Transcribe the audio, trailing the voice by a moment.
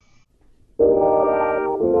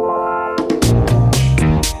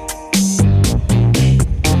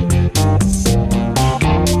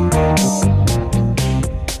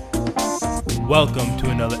Welcome to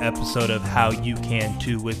another episode of How You Can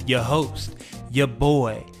Too with your host, your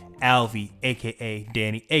boy, Alvy, aka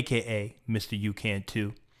Danny, aka Mr. You Can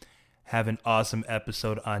Too. Have an awesome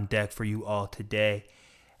episode on deck for you all today.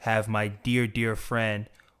 Have my dear friend,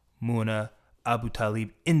 Muna Abu Talib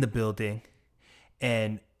in the building.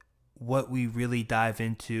 And what we really dive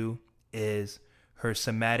into is her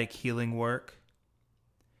somatic healing work,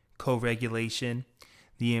 co-regulation,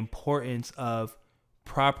 the importance of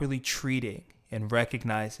properly treating and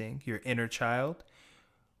recognizing your inner child,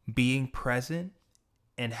 being present,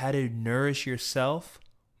 and how to nourish yourself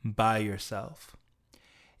by yourself.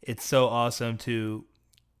 It's so awesome to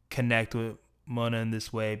connect with Mona in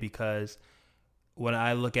this way because when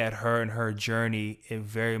I look at her and her journey, it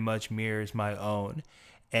very much mirrors my own.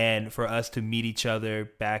 And for us to meet each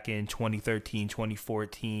other back in 2013,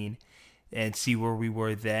 2014, and see where we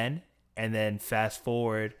were then, and then fast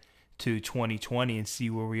forward to 2020 and see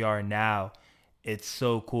where we are now, it's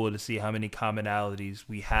so cool to see how many commonalities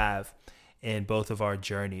we have in both of our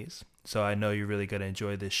journeys. So I know you're really going to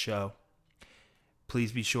enjoy this show.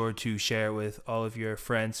 Please be sure to share it with all of your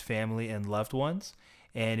friends, family, and loved ones.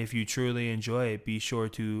 And if you truly enjoy it, be sure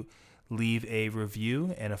to leave a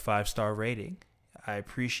review and a 5-star rating. I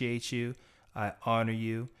appreciate you. I honor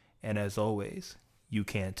you. And as always, you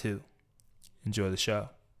can too. Enjoy the show.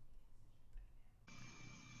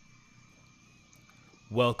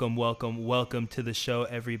 Welcome to the show,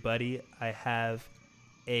 everybody. I have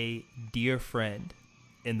a dear friend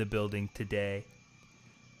in the building today,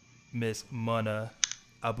 Miss Mona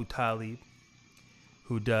Abu Talib,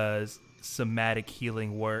 who does somatic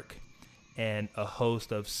healing work and a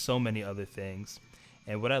host of so many other things.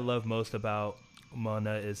 And what I love most about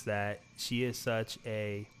Mona is that she is such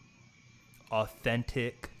a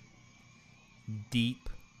authentic, deep,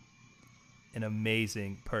 and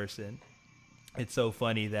amazing person. It's so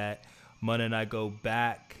funny that Mona and I go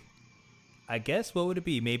back, I guess, what would it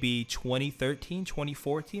be? Maybe 2013,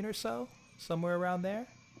 2014 or so? Somewhere around there?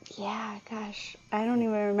 Yeah, gosh, I don't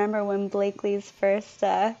even remember when Blakely's first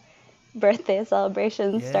birthday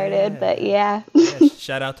celebration started, but yeah.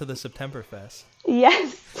 Shout out to the September Fest.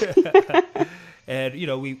 Yes. And,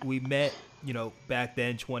 we met, back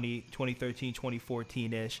then, 2013,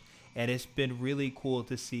 2014-ish, and it's been really cool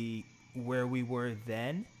to see where we were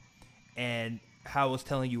then. And how I was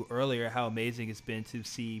telling you earlier, how amazing it's been to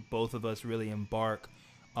see both of us really embark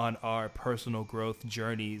on our personal growth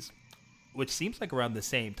journeys, which seems like around the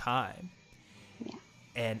same time. Yeah.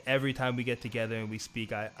 And every time we get together and we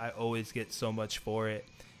speak, I always get so much for it.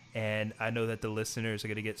 And I know that the listeners are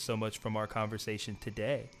going to get so much from our conversation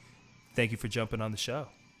today. Thank you for jumping on the show.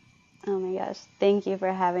 Oh my gosh, thank you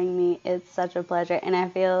for having me. It's such a pleasure. And I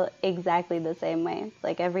feel exactly the same way.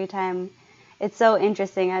 Like every time, it's so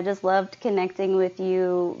interesting. I just loved connecting with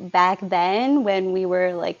you back then when we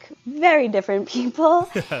were like very different people.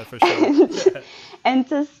 For sure. And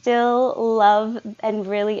to still love and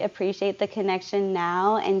really appreciate the connection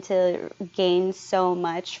now and to gain so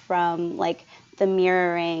much from like the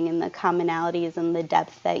mirroring and the commonalities and the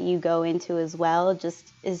depth that you go into as well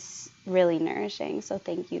just is really nourishing. So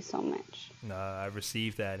thank you so much. I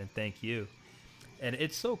received that, and thank you. And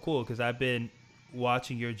it's so cool because I've been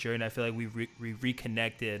watching your journey. I feel like we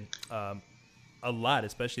reconnected a lot,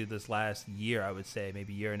 especially this last year, I would say,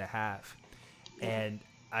 maybe year and a half. Yeah. And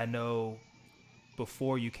I know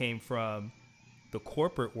before you came from the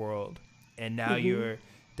corporate world, and now you're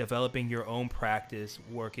developing your own practice,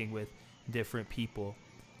 working with different people.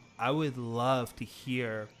 I would love to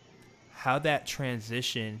hear how that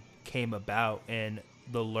transition came about and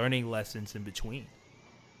the learning lessons in between.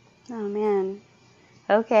 Oh man.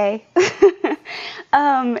 Okay.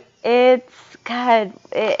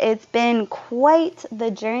 It's been quite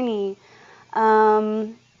the journey.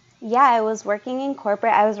 Yeah, I was working in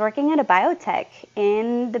corporate. I was working at a biotech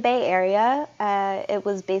in the Bay Area. It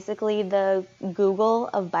was basically the Google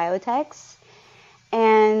of biotechs.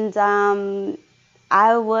 And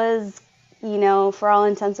I was, for all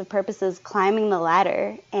intents and purposes, climbing the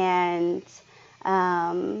ladder and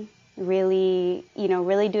really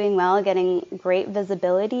doing well, getting great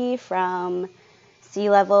visibility from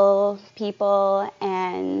C-level people.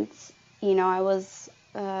 And, I was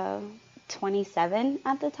 27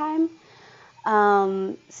 at the time.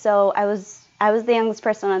 So I was the youngest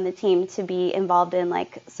person on the team to be involved in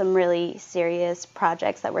like some really serious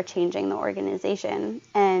projects that were changing the organization.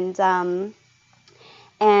 And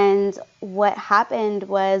what happened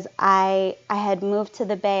was I had moved to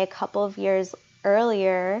the Bay a couple of years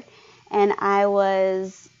earlier, and I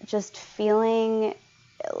was just feeling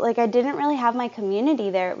like I didn't really have my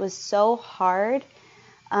community there. It was so hard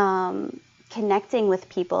connecting with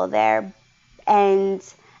people there. And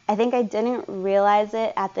I think I didn't realize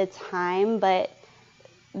it at the time, but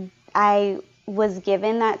I was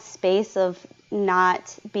given that space of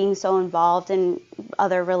not being so involved in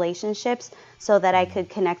other relationships so that I could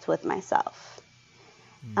connect with myself.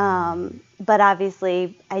 But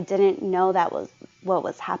obviously, I didn't know that was what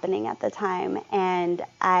was happening at the time, and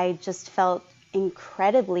I just felt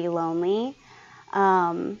incredibly lonely.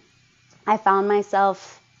 I found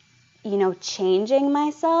myself, changing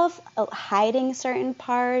myself, hiding certain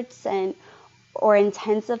parts or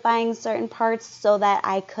intensifying certain parts so that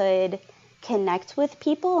I could connect with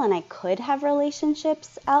people and I could have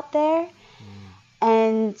relationships out there.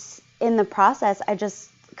 And in the process, I just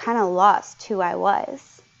kind of lost who I was.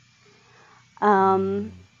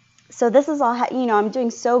 So this is all, I'm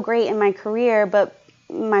doing so great in my career, but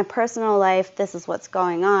my personal life, this is what's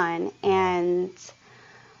going on. And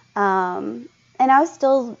I was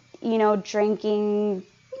still, drinking,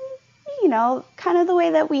 kind of the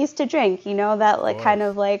way that we used to drink, that like kind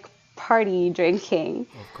of like party drinking.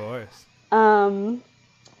 Of course. So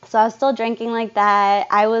I was still drinking like that.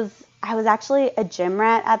 I was actually a gym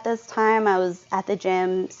rat at this time. I was at the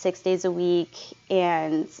gym 6 days a week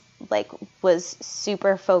and like was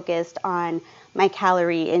super focused on my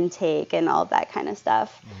calorie intake and all that kind of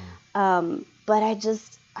stuff. But I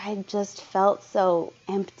just felt so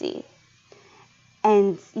empty.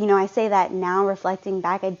 And, I say that now reflecting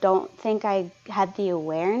back, I don't think I had the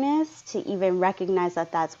awareness to even recognize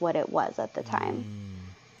that that's what it was at the time.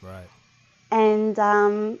 Right. And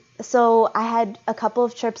so I had a couple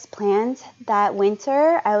of trips planned that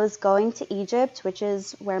winter. I was going to Egypt, which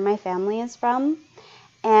is where my family is from.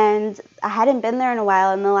 And I hadn't been there in a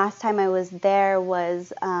while. And the last time I was there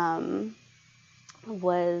was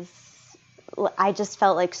I just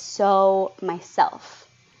felt like so myself,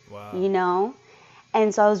 Wow.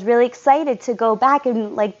 And so I was really excited to go back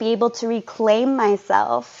and like be able to reclaim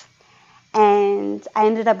myself. And I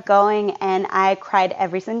ended up going and I cried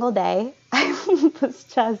every single day. I was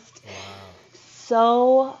just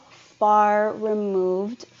so far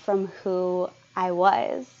removed from who I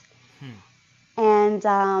was. And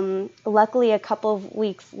luckily, a couple of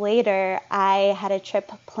weeks later, I had a trip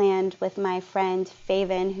planned with my friend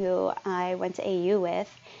Faven, who I went to AU with.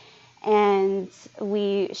 And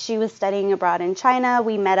she was studying abroad in China.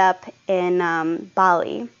 We met up in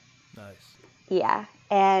Bali. Nice. Yeah.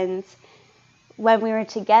 And when we were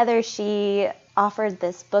together, she offered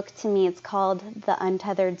this book to me. It's called The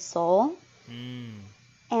Untethered Soul.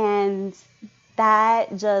 And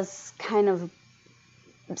that just kind of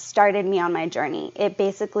started me on my journey. It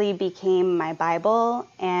basically became my Bible,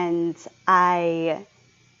 and I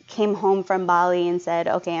came home from Bali and said,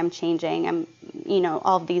 okay, I'm changing. I'm,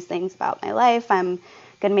 all of these things about my life. I'm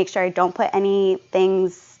going to make sure I don't put any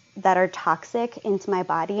things that are toxic into my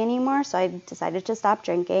body anymore. So I decided to stop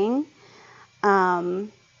drinking.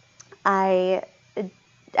 I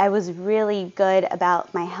was really good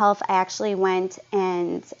about my health. I actually went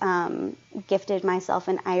and gifted myself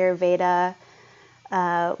an Ayurveda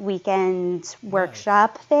weekend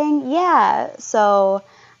workshop thing. Yeah. So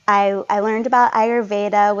I learned about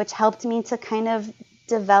Ayurveda, which helped me to kind of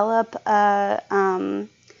develop a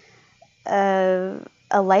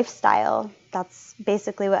lifestyle. That's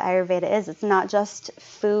basically what Ayurveda is. It's not just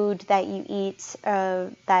food that you eat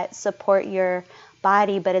that support your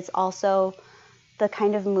body, but it's also the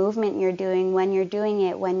kind of movement you're doing, when you're doing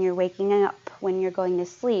it, when you're waking up, when you're going to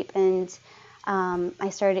sleep. And I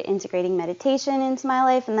started integrating meditation into my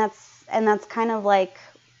life, and that's kind of like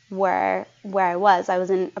where I was. I was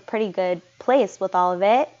in a pretty good place with all of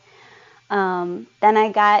it. Then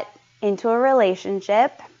I got into a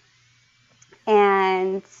relationship,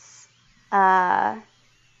 and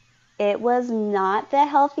it was not the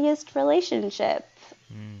healthiest relationship.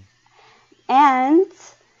 And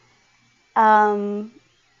I'm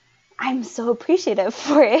so appreciative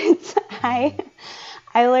for it.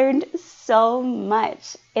 I learned so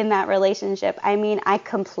much in that relationship. I mean, I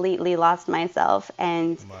completely lost myself,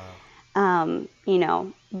 and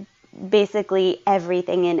basically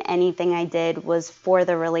everything and anything I did was for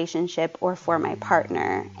the relationship or for my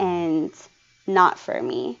partner, and not for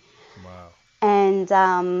me. And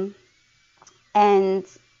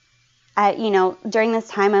I, during this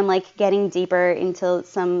time, I'm like getting deeper into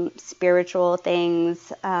some spiritual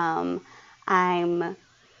things.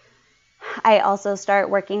 I also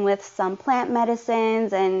start working with some plant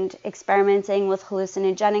medicines and experimenting with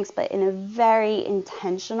hallucinogenics, but in a very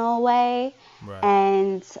intentional way.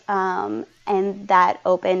 And that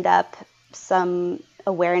opened up some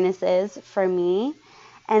awarenesses for me.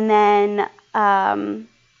 And then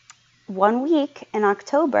 1 week in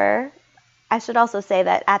October, I should also say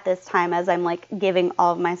that at this time, as I'm like giving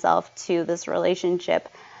all of myself to this relationship,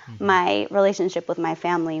 my relationship with my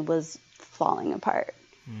family was falling apart.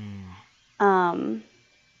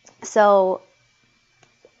 So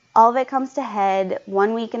all of it comes to head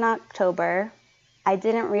 1 week in October. I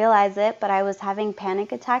didn't realize it, but I was having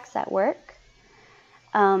panic attacks at work.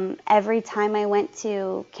 Every time I went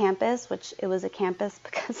to campus, which it was a campus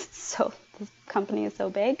because this company is so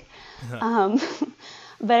big.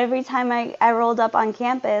 But every time I rolled up on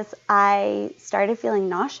campus, I started feeling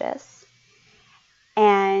nauseous.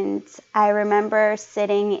 And I remember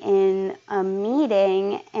sitting in a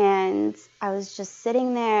meeting, and I was just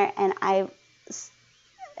sitting there, and I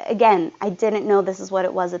didn't know this is what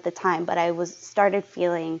it was at the time, but I started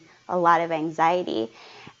feeling a lot of anxiety.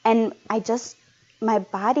 And my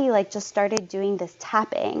body like just started doing this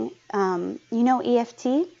tapping. EFT?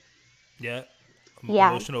 Yeah. Yeah.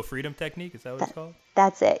 Emotional freedom technique, is that what it's called?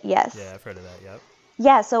 That's it, yes. Yeah, I've heard of that, yep.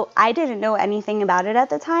 Yeah, so I didn't know anything about it at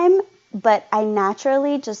the time, but I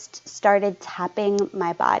naturally just started tapping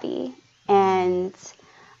my body. And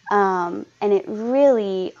it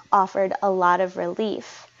really offered a lot of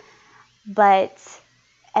relief. But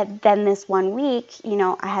then this 1 week,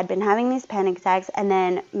 I had been having these panic attacks, and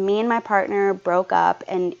then me and my partner broke up,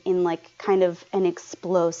 and in like kind of an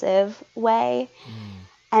explosive way.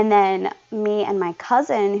 And then me and my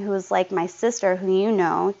cousin, who was like my sister, who you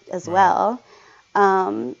know as well,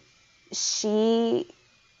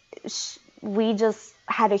 we just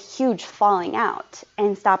had a huge falling out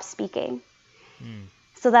and stopped speaking.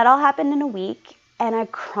 So that all happened in a week, and I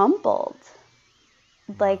crumbled.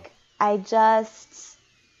 Like I just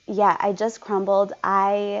crumbled.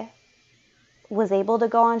 I was able to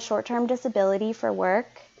go on short-term disability for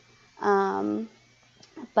work,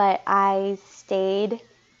 but I stayed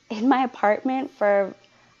in my apartment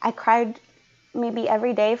I cried maybe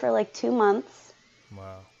every day for like 2 months.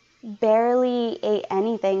 Wow. Barely ate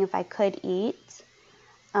anything if I could eat.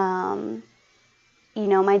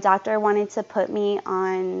 My doctor wanted to put me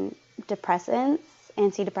on antidepressants,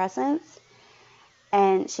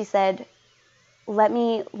 and she said, let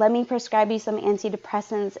me prescribe you some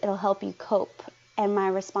antidepressants, it'll help you cope. And my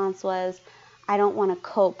response was, I don't want to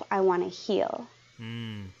cope, I want to heal.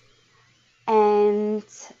 And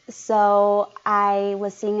so I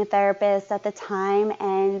was seeing a therapist at the time,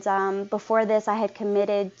 and before this I had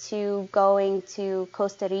committed to going to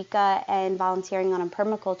Costa Rica and volunteering on a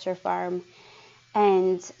permaculture farm.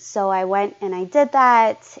 And so I went and I did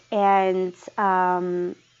that, and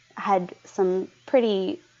had some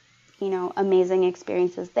pretty, amazing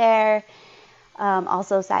experiences there.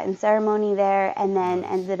 Also sat in ceremony there, and then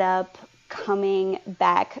ended up coming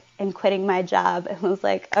back and quitting my job, and was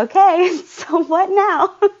like, okay, so what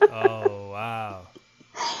now? Oh, wow.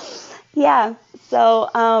 Yeah. So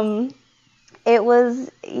it was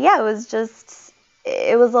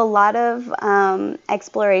a lot of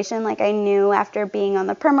exploration. Like I knew after being on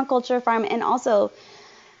the permaculture farm, and also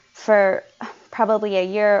for probably a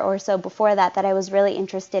year or so before that I was really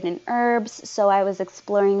interested in herbs. So I was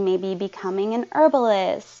exploring maybe becoming an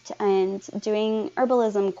herbalist and doing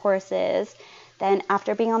herbalism courses. Then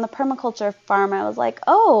after being on the permaculture farm, I was like,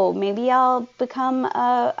 oh, maybe I'll become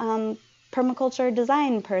a permaculture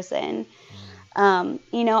design person. It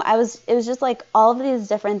was just like all of these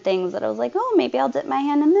different things that I was like, oh, maybe I'll dip my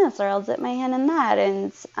hand in this, or I'll dip my hand in that.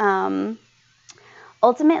 And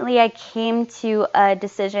ultimately, I came to a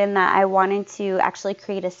decision that I wanted to actually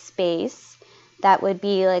create a space that would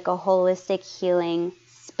be like a holistic healing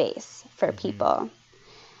space for people.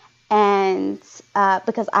 And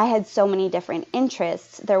because I had so many different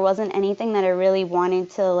interests, there wasn't anything that I really wanted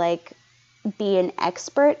to like be an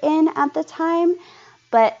expert in at the time.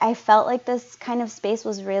 But I felt like this kind of space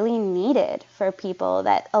was really needed for people,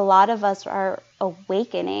 that a lot of us are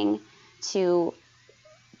awakening to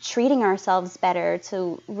treating ourselves better,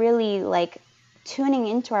 to really like tuning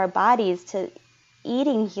into our bodies, to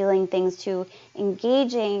eating healing things, to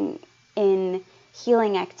engaging in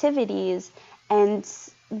healing activities. And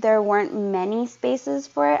there weren't many spaces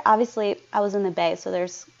for it. Obviously, I was in the Bay, so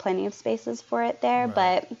there's plenty of spaces for it there. Right.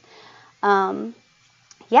 But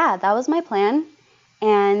that was my plan.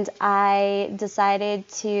 And I decided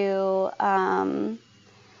to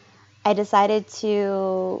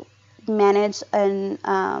manage an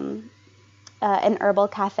herbal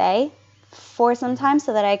cafe for some time,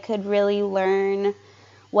 so that I could really learn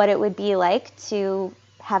what it would be like to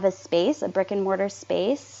have a space, a brick and mortar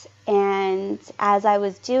space. And as I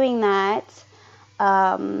was doing that,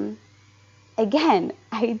 again,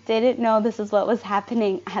 I didn't know this is what was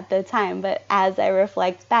happening at the time, but as I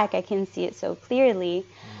reflect back, I can see it so clearly.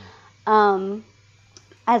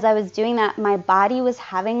 as I was doing that, my body was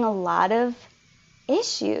having a lot of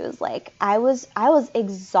issues. Like I was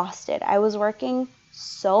exhausted. I was working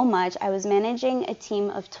so much. I was managing a team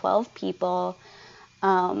of 12 people.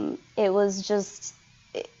 It was just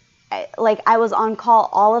like I was on call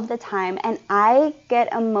all of the time, and I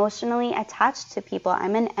get emotionally attached to people.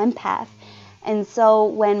 I'm an empath. And so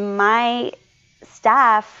when my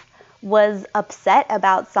staff was upset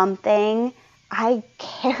about something, I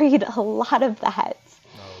carried a lot of that.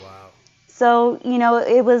 Oh, wow. So,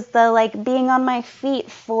 it was the like being on my feet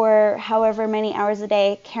for however many hours a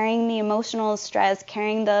day, carrying the emotional stress,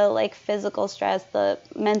 carrying the like physical stress, the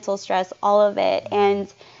mental stress, all of it.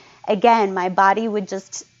 And again, my body would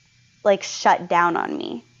just like shut down on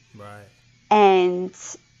me. Right. And,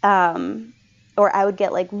 or I would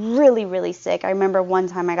get like really, really sick. I remember one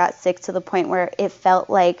time I got sick to the point where it felt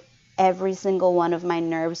like every single one of my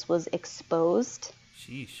nerves was exposed.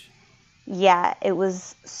 Sheesh. Yeah, it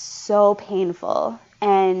was so painful.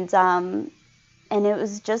 And it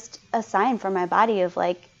was just a sign from my body of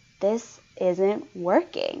like, this isn't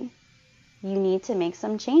working. You need to make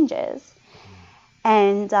some changes.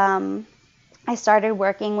 And I started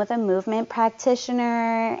working with a movement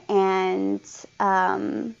practitioner, and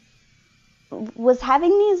was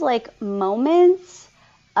having these like moments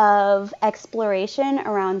of exploration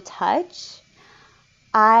around touch.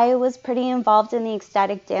 I was pretty involved in the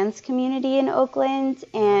ecstatic dance community in Oakland,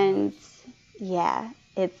 and yeah,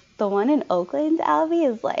 it's the one in Oakland, Albie,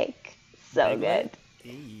 is like so Big good. lit?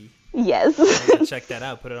 Hey. Yes. I gotta check that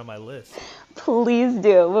out. Put it on my list. Please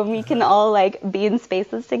do. When we can all like be in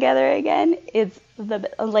spaces together again, it's the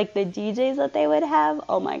like the DJs that they would have.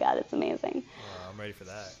 Oh my God, it's amazing. I'm ready for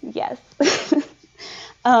that. Yes.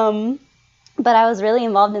 But I was really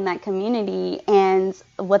involved in that community, and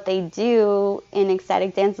what they do in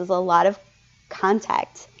ecstatic dance is a lot of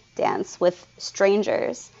contact dance with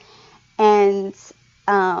strangers. And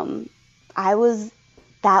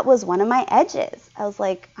that was one of my edges. I was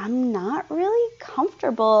like, I'm not really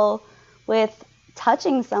comfortable with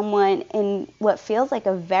touching someone in what feels like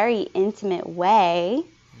a very intimate way,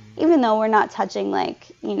 even though we're not touching like,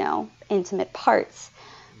 intimate parts.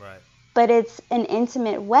 Right. But it's an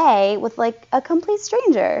intimate way with like a complete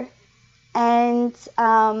stranger. And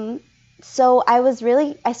so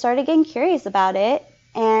I started getting curious about it.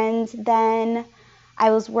 And then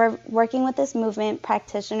I was working with this movement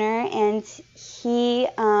practitioner, and he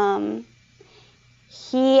and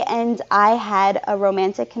I had a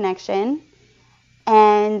romantic connection,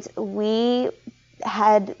 and we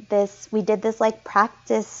did this like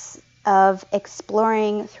practice of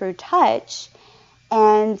exploring through touch,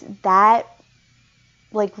 and that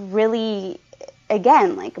like really,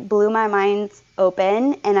 again, like blew my mind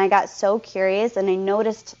open, and I got so curious, and I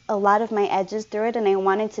noticed a lot of my edges through it, and I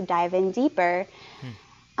wanted to dive in deeper.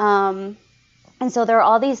 And so there were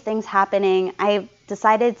all these things happening. I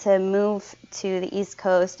decided to move to the East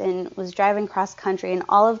Coast and was driving cross country, and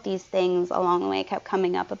all of these things along the way kept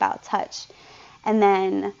coming up about touch. And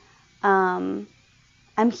then I'm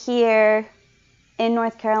here in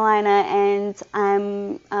North Carolina, and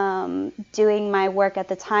I'm doing my work at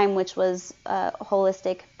the time, which was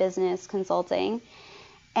holistic business consulting.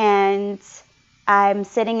 And I'm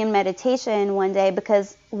sitting in meditation one day,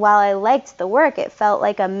 because while I liked the work, it felt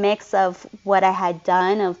like a mix of what I had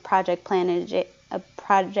done of project planning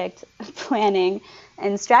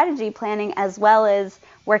and strategy planning, as well as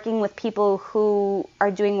working with people who are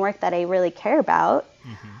doing work that I really care about.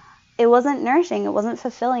 It wasn't nourishing. It wasn't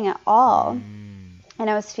fulfilling at all. And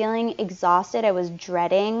I was feeling exhausted. I was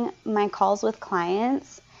dreading my calls with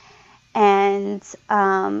clients. And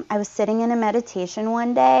I was sitting in a meditation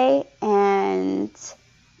one day, and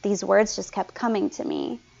these words just kept coming to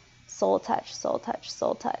me: soul touch, soul touch,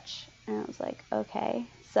 soul touch. And I was like, okay.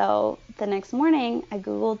 So the next morning, I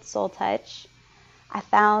Googled soul touch. I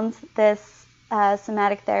found this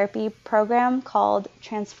somatic therapy program called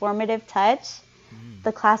Transformative Touch.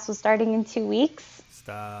 The class was starting in 2 weeks.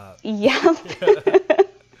 Stop. Yeah.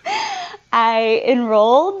 I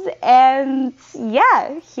enrolled, and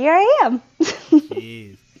yeah, here I am.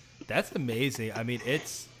 Jeez. That's amazing. I mean,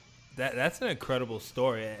 that's an incredible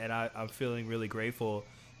story, and I'm feeling really grateful,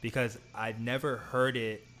 because I'd never heard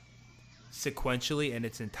it sequentially in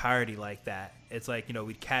its entirety like that. It's like,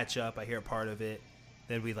 we'd catch up, I hear a part of it,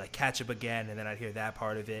 then we'd like catch up again, and then I'd hear that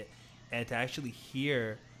part of it. And to actually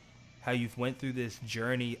hear how you've went through this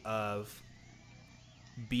journey of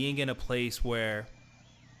being in a place where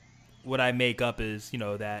what I make up is,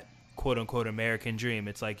 that quote unquote American dream.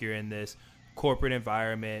 It's like you're in this corporate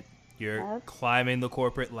environment, you're climbing the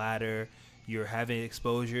corporate ladder, you're having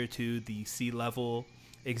exposure to the C-level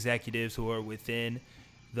executives who are within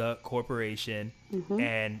the corporation, Mm-hmm.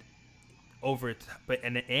 and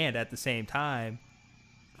and at the same time,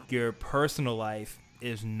 your personal life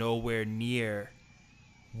is nowhere near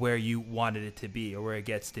where you wanted it to be or where it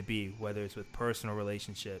gets to be, whether it's with personal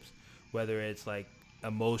relationships, whether it's like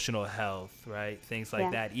emotional health, right? Things like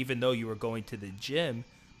Yeah. that. Even though you were going to the gym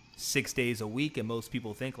 6 days a week, and most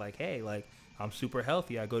people think like, hey, like I'm super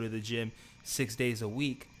healthy. I go to the gym 6 days a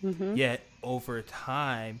week. Mm-hmm. Yet over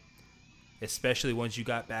time, especially once you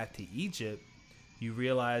got back to Egypt, you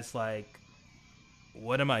realize like,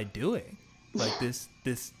 what am I doing? Like this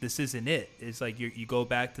isn't it. It's like you go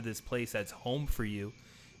back to this place that's home for you,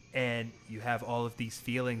 and you have all of these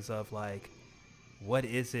feelings of like, what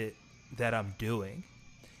is it that I'm doing?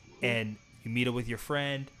 And you meet up with your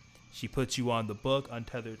friend, she puts you on the book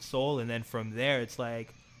Untethered Soul, and then from there it's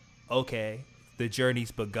like, okay, the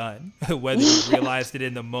journey's begun, whether you realized it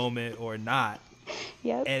in the moment or not.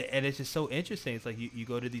 Yep. And it's just so interesting. It's like you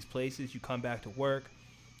go to these places, you come back to work,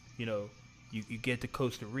 you know, you get to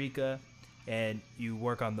Costa Rica and you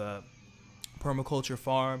work on the permaculture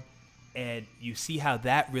farm, and you see how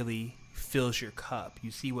that really fills your cup.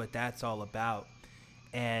 You see what that's all about.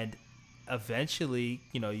 And eventually,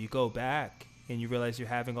 you go back and you realize you're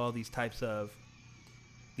having all these types of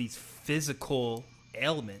these physical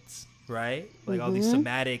ailments, right? Like all these Mm-hmm.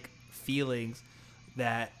 somatic feelings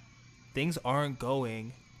that things aren't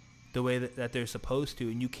going the way that they're supposed to.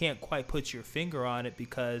 And you can't quite put your finger on it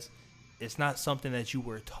because it's not something that you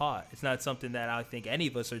were taught. It's not something that I think any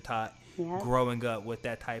of us are taught Yep. growing up, what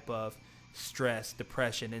that type of stress,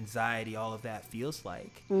 depression, anxiety, all of that feels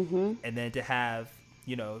like. Mm-hmm. And then to have,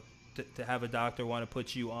 to have a doctor want to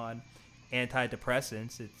put you on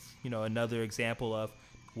antidepressants, it's, another example of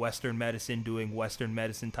Western medicine doing Western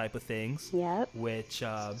medicine type of things, Yep. which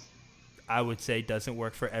I would say doesn't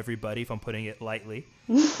work for everybody, if I'm putting it lightly.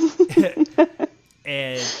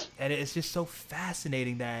 And it's just so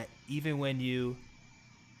fascinating that even when you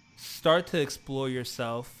start to explore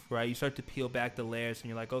yourself, right, you start to peel back the layers and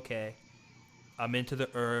you're like, okay, I'm into the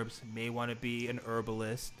herbs, may want to be an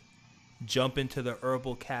herbalist, jump into the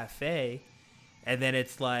herbal cafe, and then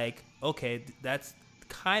it's like, okay, that's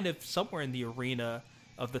kind of somewhere in the arena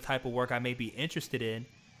of the type of work I may be interested in.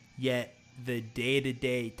 Yet the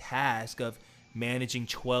day-to-day task of managing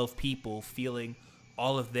 12 people, feeling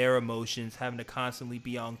all of their emotions, having to constantly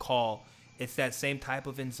be on call, it's that same type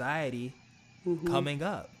of anxiety Mm-hmm. coming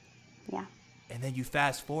up. Yeah. And then you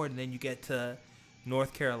fast forward and then you get to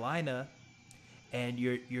North Carolina, and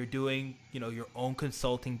you're doing, your own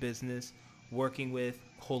consulting business, working with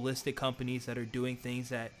holistic companies that are doing things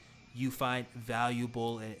that you find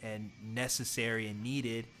valuable and necessary and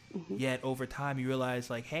needed. Mm-hmm. Yet over time you realize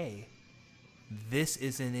like, hey, this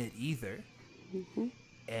isn't it either. Mm-hmm.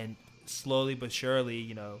 And slowly but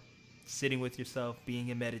surely, sitting with yourself, being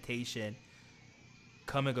in meditation,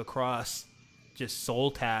 coming across just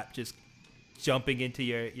soul tap, just jumping into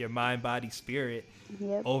your mind, body, spirit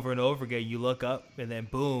Yep. over and over again. You look up and then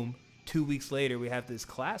boom, 2 weeks later we have this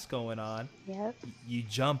class going on. Yep. You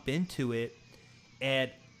jump into it, and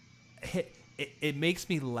it makes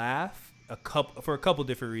me laugh for a couple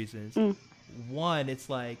different reasons. Mm. One, it's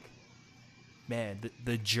like, man,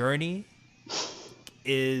 the journey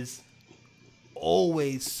is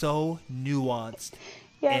always so nuanced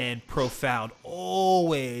Yep. and profound.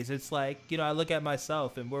 Always. It's like, I look at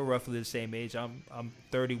myself, and we're roughly the same age. I'm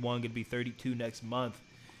 31, gonna be 32 next month.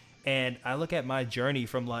 And I look at my journey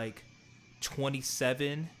from like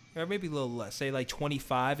 27, or maybe a little less, say like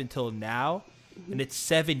 25 until now, and it's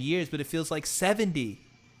 7 years, but it feels like 70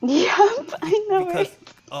 Yep. I know, because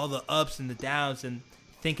right? all the ups and the downs, and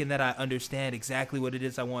thinking that I understand exactly what it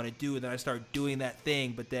is I want to do, and then I start doing that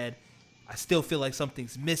thing, but then I still feel like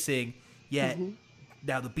something's missing. Yet Mm-hmm.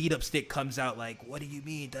 now the beat up stick comes out like, what do you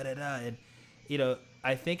mean, da da da? And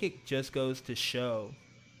I think it just goes to show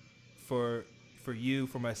for you,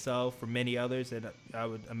 for myself, for many others, and I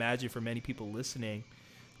would imagine for many people listening,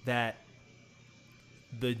 that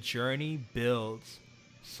the journey builds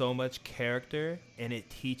so much character and it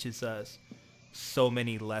teaches us so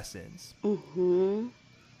many lessons. Mm-hmm.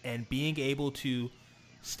 And being able to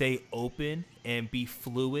stay open and be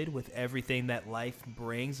fluid with everything that life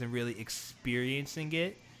brings and really experiencing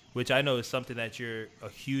it, which I know is something that you're a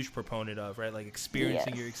huge proponent of, right? Like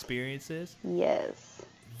experiencing your Yes. experiences. Yes.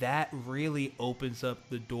 That really opens up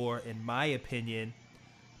the door, in my opinion,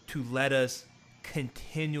 to let us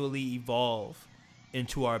continually evolve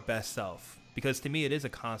into our best self. Because to me, it is a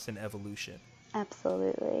constant evolution.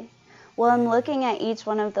 Absolutely. Well, I'm Yeah. looking at each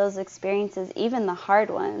one of those experiences, even the hard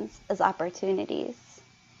ones, as opportunities.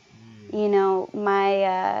 You know,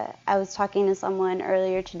 I was talking to someone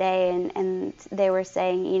earlier today, and they were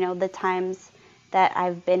saying, you know, the times that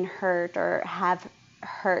I've been hurt or have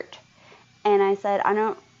hurt. And I said, I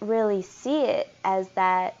don't really see it as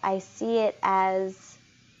that. I see it as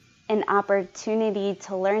an opportunity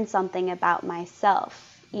to learn something about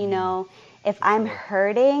myself. You know, if I'm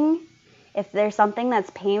hurting, if there's something that's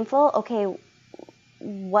painful, okay,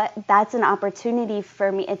 that's an opportunity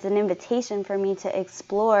for me. It's an invitation for me to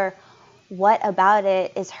explore what about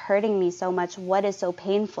it is hurting me so much, what is so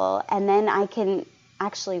painful, and then I can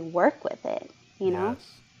actually work with it, you know?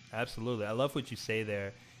 Yes, absolutely. I love what you say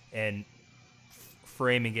there, and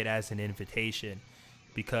framing it as an invitation,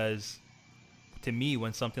 because to me,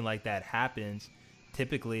 when something like that happens,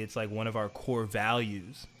 typically it's like one of our core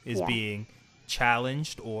values is Yeah. being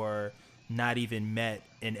challenged or not even met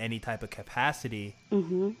in any type of capacity.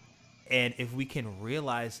 And if we can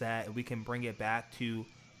realize that, we can bring it back to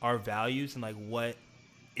our values and like what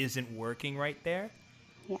isn't working right there,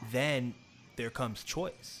 Yeah. then there comes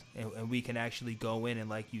choice. And we can actually go in and,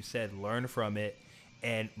 like you said, learn from it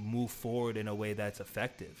and move forward in a way that's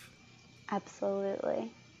effective. Absolutely.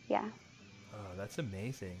 Yeah. Oh, that's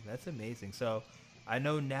amazing. That's amazing. So I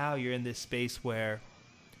know now you're in this space where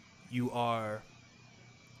you are,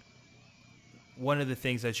 one of the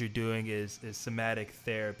things that you're doing is somatic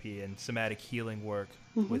therapy and somatic healing work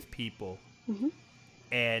with people.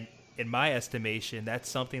 And in my estimation, that's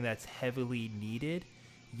something that's heavily needed,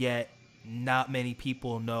 yet not many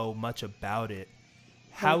people know much about it.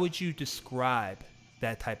 How Right. would you describe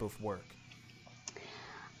that type of work?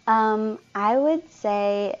 I would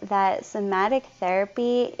say that somatic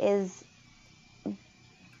therapy is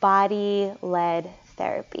body-led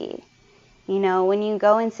therapy. You know, when you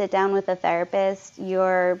go and sit down with a therapist,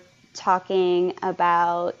 you're talking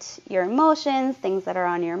about your emotions, things that are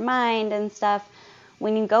on your mind and stuff.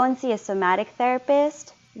 When you go and see a somatic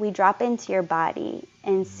therapist, we drop into your body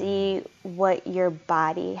and see what your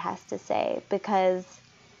body has to say, because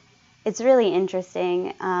it's really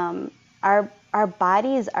interesting. Our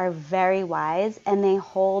bodies are very wise, and they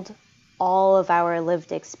hold all of our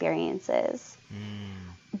lived experiences,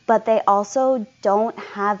 but they also don't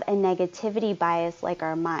have a negativity bias like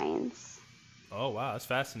our minds. Oh, wow, that's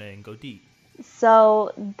fascinating. Go deep.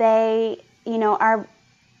 So you know,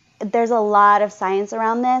 there's a lot of science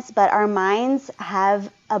around this, but our minds have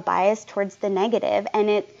a bias towards the negative, and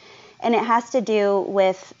it has to do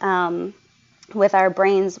with our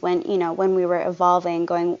brains when, you know, when we were evolving,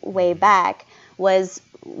 going way back, was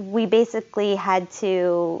we basically we had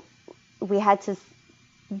to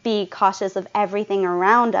be cautious of everything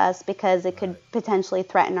around us because it could potentially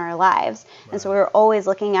threaten our lives. And so we were always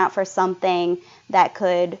looking out for something that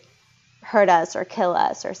could hurt us or kill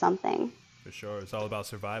us or something. For sure. It's all about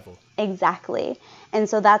survival. Exactly. And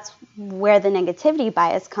so that's where the negativity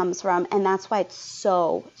bias comes from. And that's why it's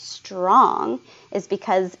so strong, is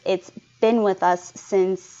because it's been with us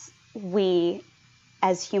since we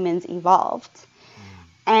as humans evolved.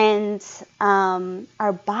 And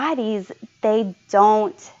our bodies, they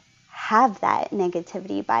don't have that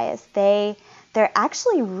negativity bias. They're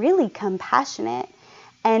actually really compassionate.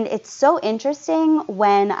 And it's so interesting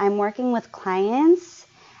when I'm working with clients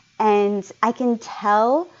and I can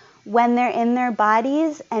tell when they're in their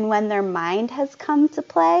bodies and when their mind has come to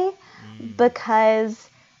play, because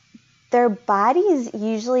their bodies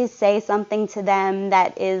usually say something to them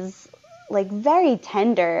that is like very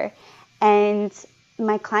tender, and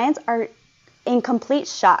my clients are in complete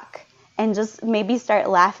shock and just maybe start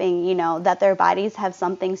laughing, you know, that their bodies have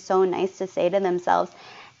something so nice to say to themselves,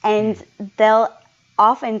 and they'll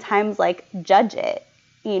oftentimes like judge it,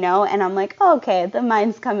 you know, and I'm like, oh, okay, the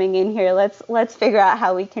mind's coming in here, let's figure out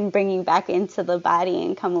how we can bring you back into the body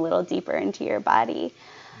and come a little deeper into your body.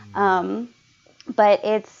 But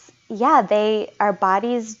it's, yeah, our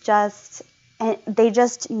bodies just, and they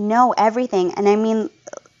just know everything. And I mean,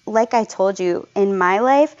 like I told you, in my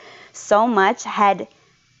life, so much that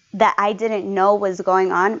I didn't know was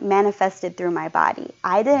going on manifested through my body.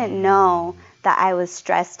 I didn't know that I was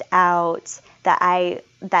stressed out, that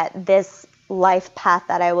this life path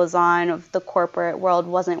that I was on of the corporate world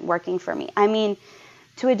wasn't working for me. I mean,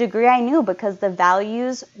 to a degree I knew, because the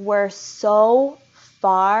values were so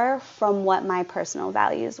far from what my personal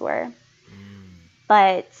values were.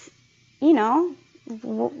 But, you know,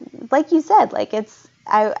 like you said, like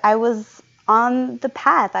I was on the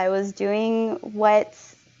path. I was doing what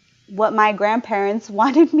my grandparents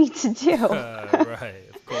wanted me to do. Right,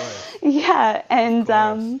 of course. Yeah, Of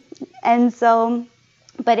course. and so,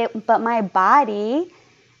 but my body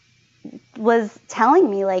was telling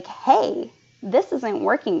me like, hey, this isn't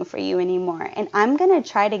working for you anymore, and I'm going to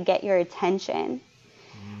try to get your attention.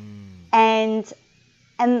 And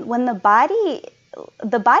when the body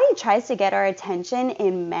tries to get our attention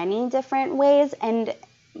in many different ways, and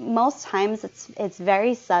most times it's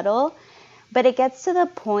very subtle, but it gets to the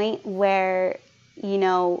point where, you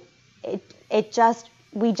know,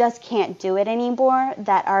 we just can't do it anymore,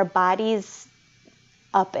 that our bodies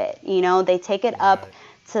up it, you know, they take it up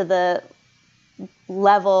to the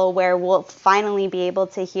level where we'll finally be able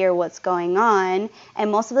to hear what's going on.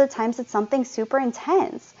 And most of the times it's something super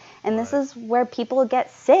intense. And this is where people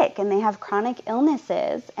get sick and they have chronic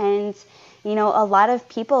illnesses. And, you know, a lot of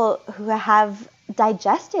people who have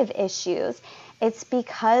digestive issues, it's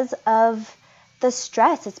because of the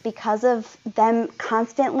stress. It's because of them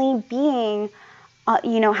constantly being,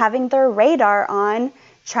 having their radar on,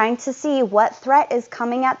 trying to see what threat is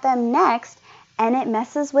coming at them next. And it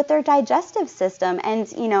messes with their digestive system.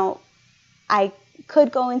 And, you know, I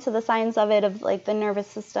could go into the science of it, of like the nervous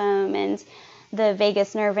system and the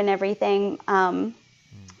vagus nerve and everything. But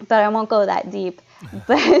I won't go that deep.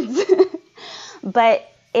 But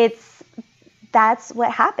that's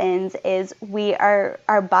what happens is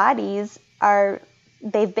our bodies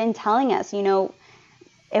they've been telling us, you know,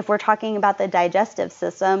 if we're talking about the digestive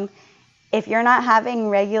system, if you're not having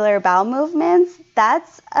regular bowel movements,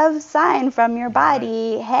 that's a sign from your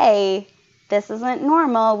body, hey, this isn't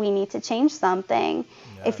normal, we need to change something.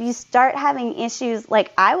 Yes. If you start having issues,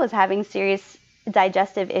 like I was having serious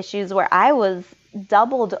digestive issues where I was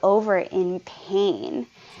doubled over in pain.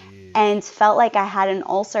 Jeez. And felt like I had an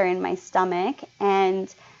ulcer in my stomach,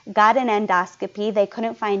 and got an endoscopy. They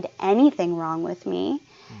couldn't find anything wrong with me.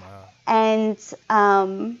 Wow.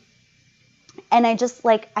 And I just,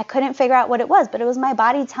 like, I couldn't figure out what it was, but it was my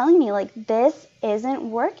body telling me, like, this isn't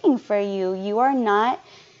working for you. You're not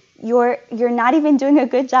even doing a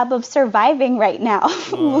good job of surviving right now,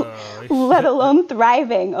 let alone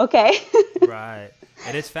thriving, okay? Right.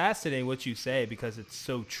 And it's fascinating what you say, because it's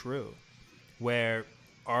so true, where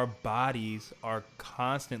our bodies are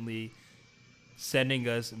constantly sending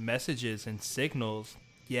us messages and signals,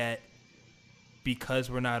 yet because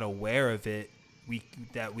we're not aware of it, we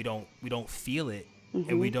don't feel it,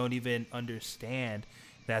 and we don't even understand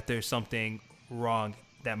that there's something wrong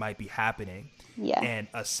that might be happening. Yeah. And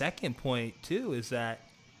a second point too is that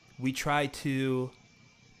we try to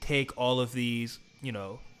take all of these, you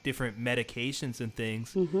know, different medications and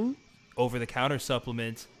things, over-the-counter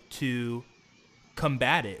supplements, to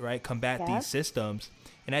combat it, right? Combat these systems.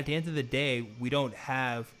 And at the end of the day, we don't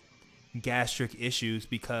have gastric issues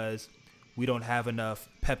because we don't have enough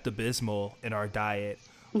Pepto-Bismol in our diet,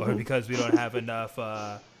 or because we don't have enough,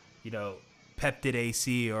 Peptid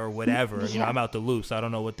AC or whatever. You know, I'm out the loop, so I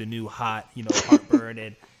don't know what the new hot,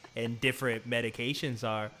 heartburn and different medications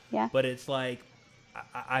are. Yeah. But it's like,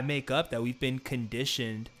 I make up that we've been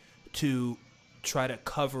conditioned to try to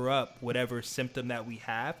cover up whatever symptom that we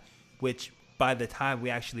have, which by the time we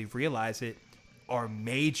actually realize it, are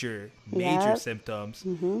major symptoms.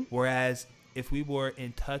 Whereas if we were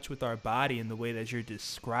in touch with our body in the way that you're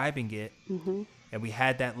describing it, and we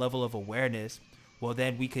had that level of awareness, well,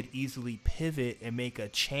 then we could easily pivot and make a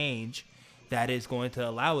change that is going to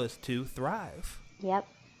allow us to thrive. Yep.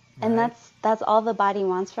 Right? And that's all the body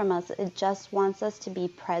wants from us. It just wants us to be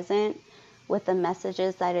present with the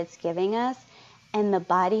messages that it's giving us. And the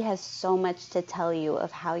body has so much to tell you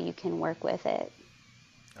of how you can work with it.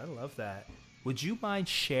 I love that. Would you mind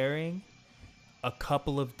sharing a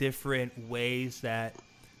couple of different ways that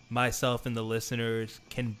myself and the listeners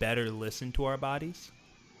can better listen to our bodies?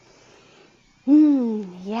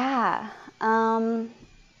 Yeah.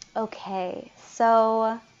 Okay.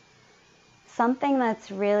 So something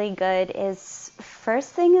that's really good is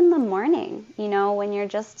first thing in the morning, when you're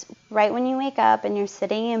just right when you wake up and you're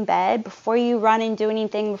sitting in bed, before you run and do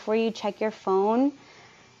anything, before you check your phone,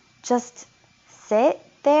 just sit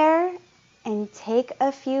there and take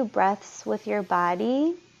a few breaths with your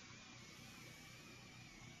body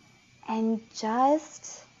and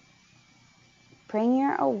just bring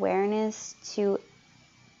your awareness to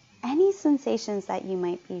any sensations that you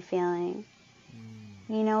might be feeling.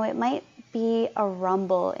 It might be a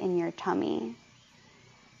rumble in your tummy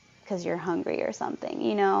because you're hungry or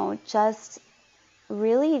something. Just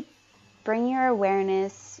really bring your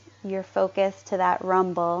awareness, your focus to that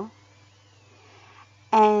rumble,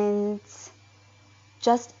 and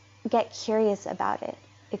just get curious about it.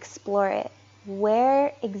 Explore it.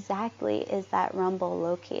 Where exactly is that rumble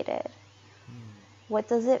located? What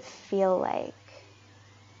does it feel like?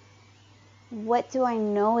 What do I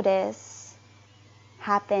notice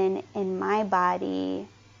happen in my body,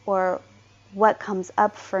 or what comes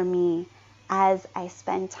up for me as I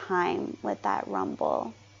spend time with that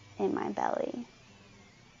rumble in my belly.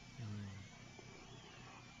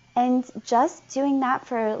 And just doing that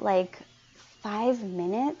for like 5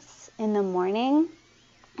 minutes in the morning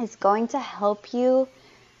is going to help you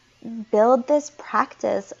build this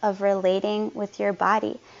practice of relating with your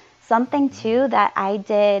body. Something too that I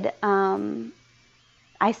did,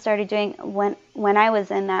 I started doing when I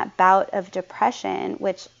was in that bout of depression,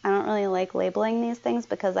 which I don't really like labeling these things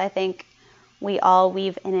because I think we all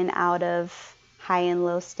weave in and out of high and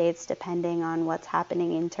low states depending on what's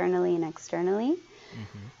happening internally and externally.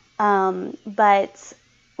 But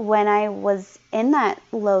when I was in that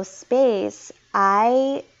low space,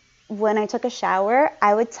 when I took a shower,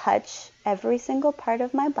 I would touch every single part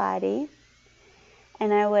of my body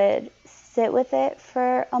and I would sit with it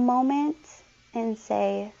for a moment and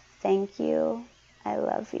say, thank you, I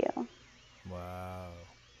love you. Wow.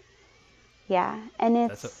 Yeah, and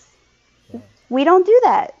Yeah. we don't do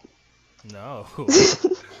that. No,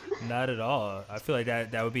 not at all. I feel like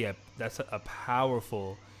that would be that's a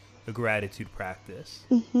powerful gratitude practice.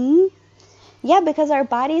 Yeah, because our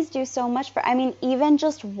bodies do so much I mean, even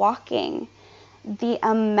just walking, the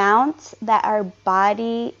amount that our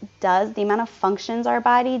body does, the amount of functions our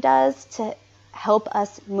body does to help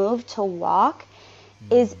us move, to walk,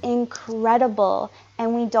 is incredible.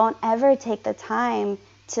 And we don't ever take the time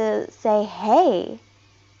to say, hey,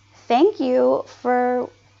 thank you for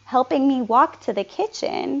helping me walk to the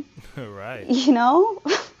kitchen. Right. You know?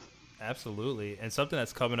 Absolutely. And something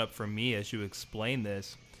that's coming up for me as you explain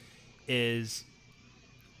this is,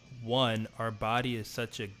 one, our body is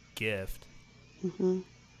such a gift,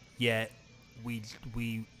 yet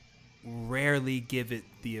we rarely give it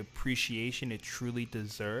the appreciation it truly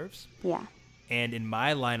deserves. Yeah. And in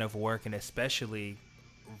my line of work, and especially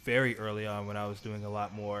very early on when I was doing a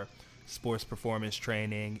lot more sports performance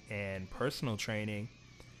training and personal training,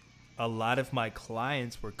 a lot of my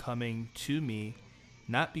clients were coming to me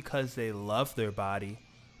not because they love their body,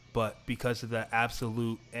 but because of the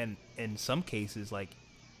absolute, and in some cases, like,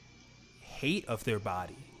 hate of their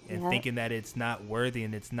body and thinking that it's not worthy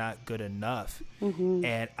and it's not good enough.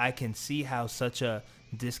 And I can see how such a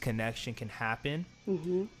disconnection can happen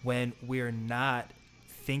when we're not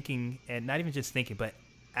thinking, and not even just thinking, but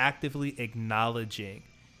actively acknowledging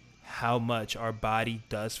how much our body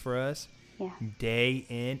does for us day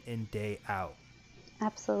in and day out.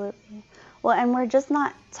 Absolutely. Well, and we're just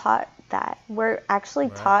not taught that. We're actually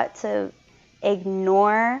taught to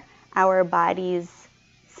ignore our body's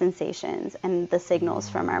sensations and the signals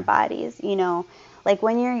from our bodies. You know, like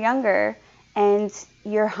when you're younger and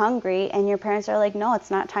you're hungry and your parents are like, no, it's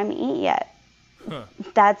not time to eat yet.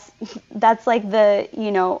 That's like the, you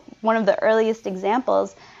know, one of the earliest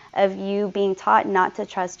examples of you being taught not to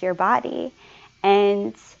trust your body.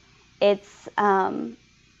 And it's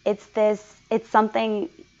something,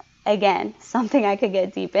 again, something I could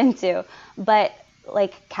get deep into, but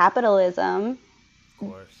like capitalism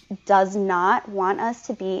does not want us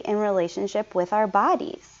to be in relationship with our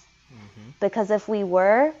bodies. Because if we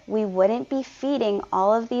were, we wouldn't be feeding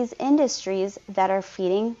all of these industries that are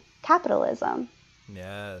feeding capitalism.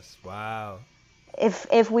 Yes. Wow.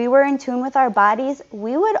 If we were in tune with our bodies,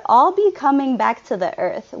 we would all be coming back to the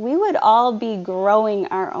earth. We would all be growing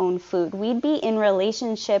our own food. We'd be in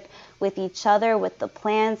relationship with each other, with the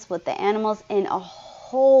plants, with the animals in a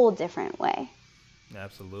whole different way.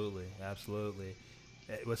 Absolutely. Absolutely.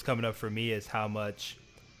 What's coming up for me is how much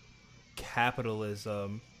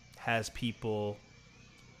capitalism has people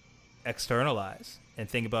externalize and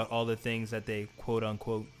think about all the things that they quote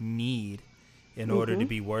unquote need in order to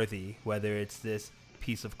be worthy, whether it's this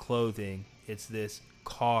piece of clothing, it's this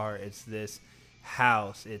car, it's this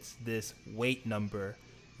house, it's this weight number,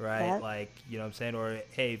 right? Yep. Like, you know what I'm saying? Or,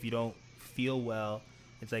 hey, if you don't feel well,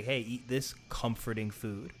 it's like, hey, eat this comforting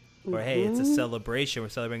food. Or, hey, it's a celebration, we're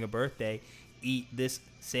celebrating a birthday, eat this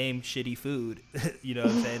same shitty food, you know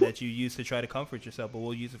what I'm saying, that you use to try to comfort yourself, but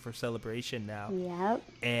we'll use it for celebration now. Yep.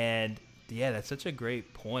 And yeah, that's such a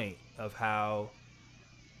great point of how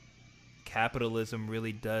capitalism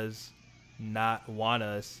really does not want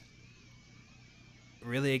us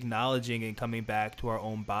really acknowledging and coming back to our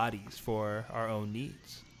own bodies for our own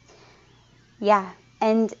needs. Yeah,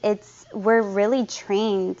 and we're really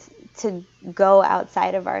trained to go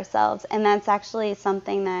outside of ourselves, and that's actually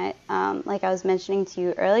something that, like I was mentioning to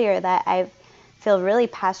you earlier, that I feel really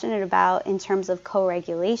passionate about in terms of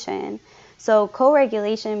co-regulation. So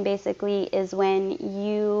co-regulation basically is when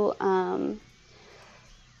you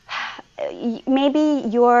maybe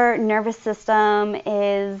your nervous system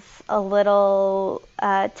is a little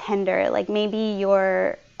tender, like maybe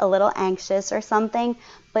you're a little anxious or something,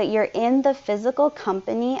 but you're in the physical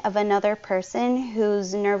company of another person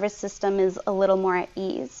whose nervous system is a little more at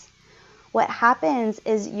ease. What happens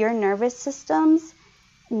is your nervous systems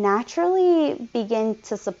naturally begin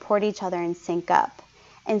to support each other and sync up.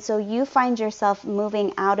 And so you find yourself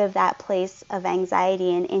moving out of that place of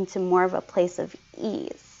anxiety and into more of a place of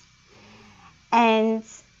ease. And,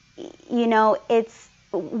 you know, it's,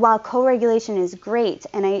 while co-regulation is great,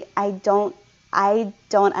 and I don't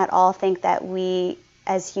at all think that we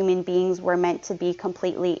as human beings were meant to be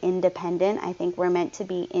completely independent. I think we're meant to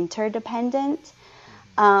be interdependent.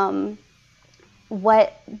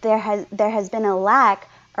 What there has been a lack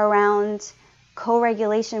around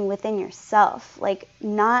co-regulation within yourself, like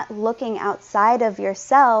not looking outside of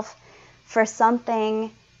yourself for something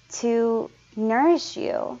to nourish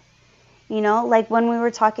you. You know, like when we were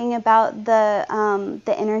talking about the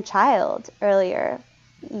inner child earlier,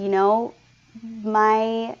 you know,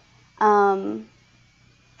 my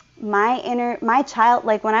child,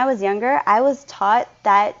 like when I was younger, I was taught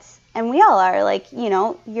that, and we all are, like, you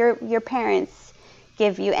know, your parents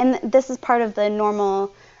give you, and this is part of the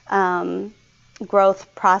normal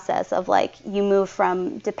growth process of, like, you move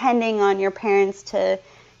from depending on your parents to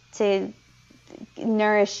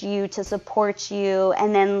nourish you, to support you,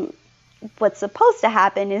 and then what's supposed to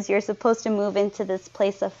happen is you're supposed to move into this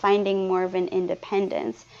place of finding more of an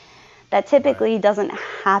independence. That typically doesn't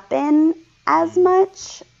happen as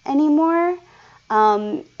much anymore,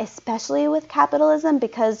 especially with capitalism,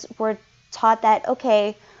 because we're taught that,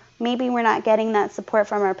 okay, maybe we're not getting that support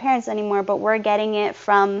from our parents anymore, but we're getting it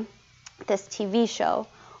from this TV show,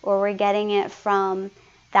 or we're getting it from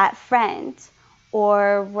that friend,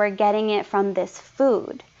 or we're getting it from this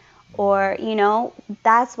food, or, you know,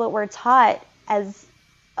 that's what we're taught as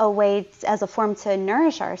a way, as a form to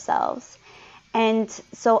nourish ourselves. And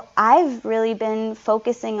so I've really been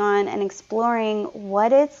focusing on and exploring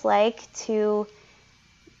what it's like to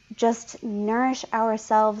just nourish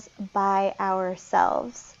ourselves by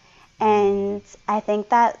ourselves. And I think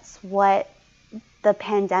that's what the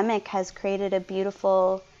pandemic has created a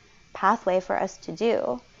beautiful pathway for us to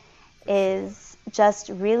do, is just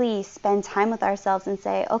really spend time with ourselves and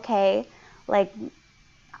say, okay, like,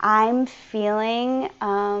 I'm feeling,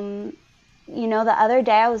 you know, the other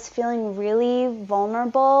day I was feeling really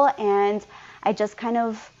vulnerable, and I just kind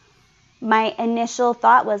of, my initial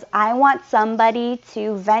thought was, I want somebody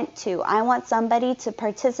to vent to. I want somebody to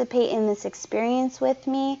participate in this experience with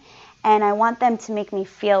me, and I want them to make me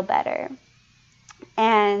feel better.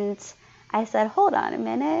 And I said, hold on a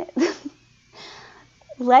minute.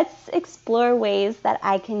 Let's explore ways that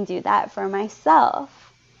I can do that for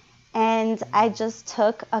myself. And I just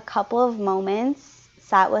took a couple of moments,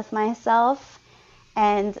 sat with myself,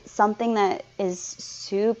 and something that is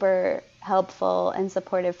super helpful and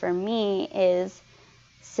supportive for me is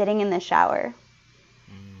sitting in the shower.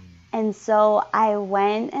 And so I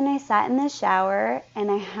went and I sat in the shower,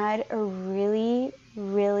 and I had a really,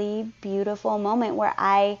 really beautiful moment where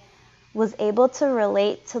I was able to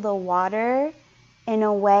relate to the water in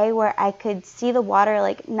a way where I could see the water,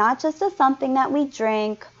 like, not just as something that we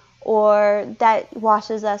drink or that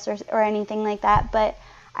washes us or anything like that, but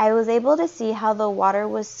I was able to see how the water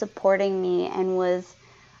was supporting me and was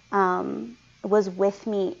with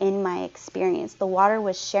me in my experience. The water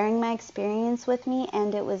was sharing my experience with me,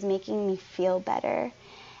 and it was making me feel better.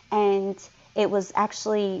 And it was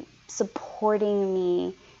actually supporting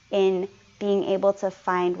me in being able to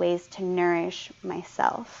find ways to nourish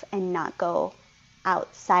myself and not go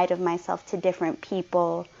outside of myself to different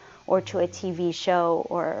people or to a TV show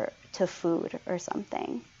or to food or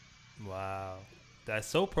something. Wow, that's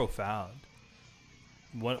so profound.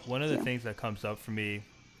 One of the things that comes up for me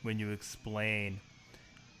when you explain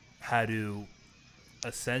how to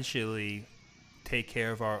essentially take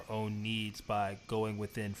care of our own needs by going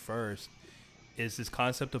within first is this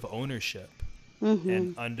concept of ownership,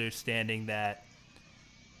 and understanding that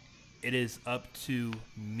it is up to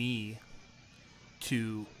me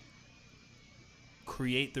to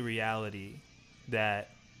create the reality that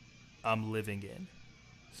I'm living in.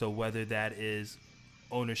 So whether that is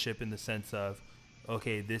ownership in the sense of,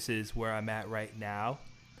 okay, this is where I'm at right now.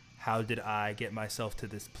 How did I get myself to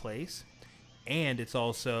this place? And it's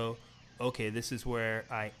also, okay, this is where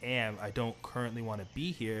I am. I don't currently want to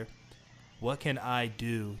be here. What can I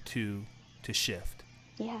do to shift?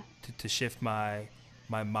 Yeah. To shift my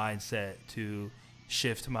mindset, to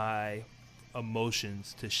shift my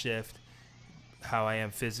emotions, to shift how I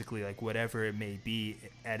am physically, like whatever it may be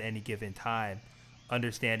at any given time,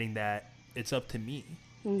 understanding that it's up to me.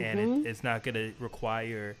 And it's not going to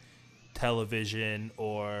require television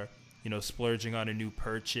or, you know, splurging on a new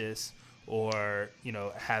purchase or,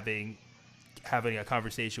 having a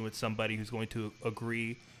conversation with somebody who's going to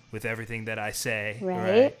agree with everything that I say, Right,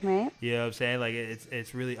 right? right. You know what I'm saying? Like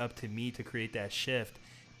it's really up to me to create that shift.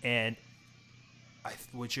 And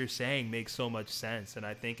what you're saying makes so much sense. And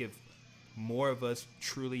I think if more of us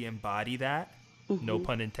truly embody that, no Hmm.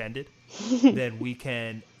 pun intended, then we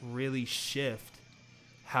can really shift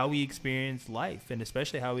how we experience life and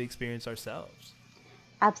especially how we experience ourselves.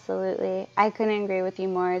 Absolutely. I couldn't agree with you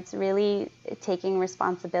more. It's really taking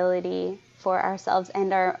responsibility for ourselves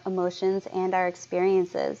and our emotions and our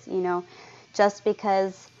experiences. Just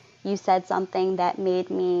because you said something that made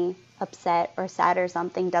me upset or sad or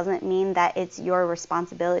something doesn't mean that it's your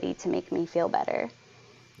responsibility to make me feel better.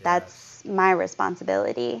 Yes. That's my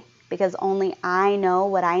responsibility because only I know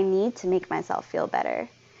what I need to make myself feel better.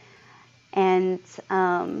 And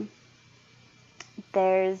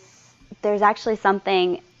there's there's actually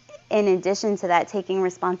something in addition to that, taking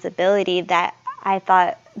responsibility, that I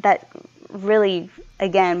thought that really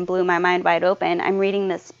again blew my mind wide open. I'm reading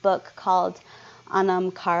this book called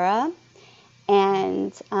Anam Cara,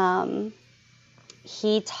 and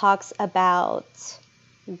he talks about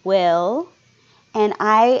will. And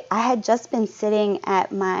I had just been sitting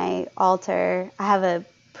at my altar. I have a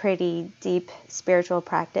pretty deep spiritual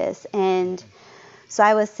practice, and so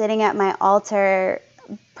I was sitting at my altar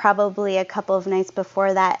probably a couple of nights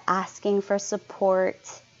before that, asking for support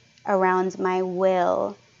around my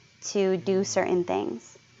will to do certain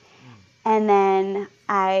things. And then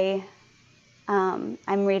I'm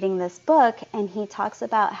reading this book, and he talks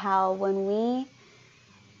about how when we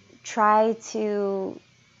try to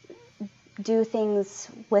do things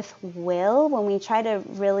with will, when we try to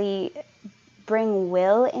really bring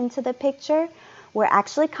will into the picture, we're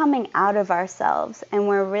actually coming out of ourselves, and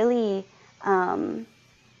we're really,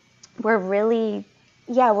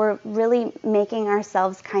 yeah, we're really making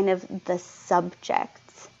ourselves kind of the subject,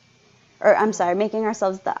 or I'm sorry, making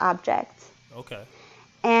ourselves the object. Okay.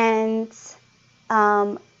 And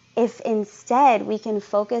um, if instead we can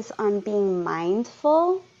focus on being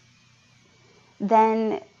mindful,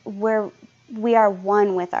 then we are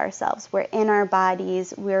one with ourselves. We're in our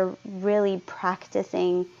bodies. We're really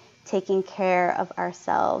practicing taking care of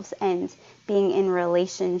ourselves and being in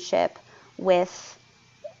relationship with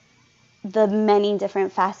the many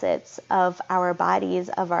different facets of our bodies,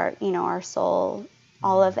 of our soul,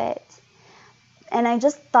 all of it. And I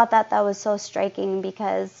just thought that was so striking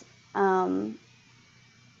because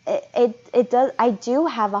it does. I do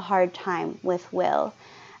have a hard time with will.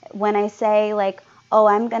 When I say like, oh,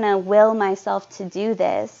 I'm gonna will myself to do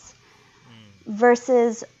this,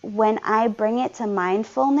 versus when I bring it to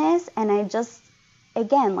mindfulness and I just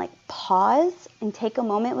again like pause and take a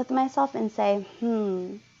moment with myself and say,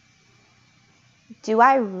 do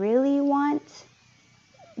I really want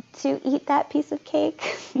to eat that piece of cake,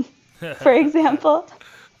 for example?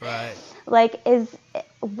 Right. Like,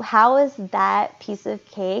 how is that piece of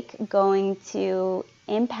cake going to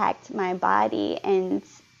impact my body, and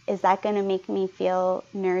is that going to make me feel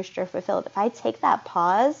nourished or fulfilled? If I take that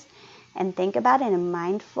pause and think about it and am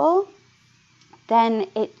mindful, then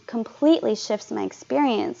it completely shifts my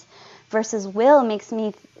experience. Versus will makes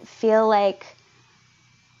me feel like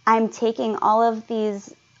I'm taking all of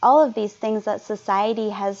these things that society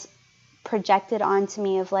has projected onto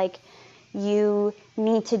me of like, you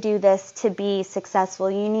need to do this to be successful,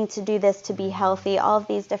 you need to do this to be healthy, all of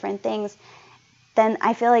these different things. Then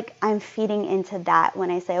I feel like I'm feeding into that when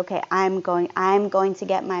I say, okay, I'm going to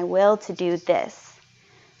get my will to do this.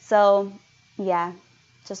 So yeah,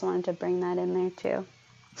 just wanted to bring that in there too.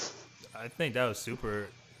 I think that was super,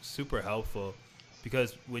 super helpful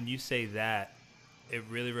because when you say that, it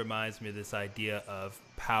really reminds me of this idea of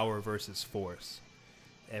power versus force.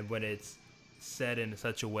 And when it's said in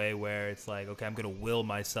such a way where it's like, okay, I'm going to will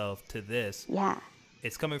myself to this, Yeah.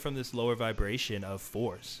 it's coming from this lower vibration of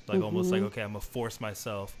force. Like almost like, Mm-hmm. okay, I'm going to force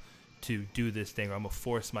myself to do this thing, or I'm going to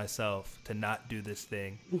force myself to not do this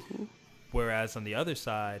thing. Mm-hmm. Whereas on the other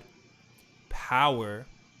side, power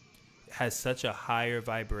has such a higher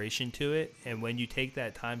vibration to it. And when you take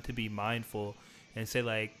that time to be mindful and say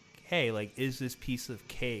like, hey, like, is this piece of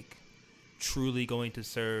cake truly going to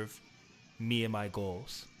serve me and my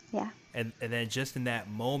goals? Yeah. And then just in that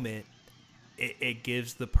moment, it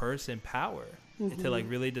gives the person power to like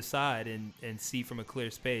Mm-hmm. really decide and see from a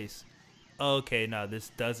clear space, okay, no,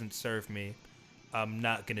 this doesn't serve me. I'm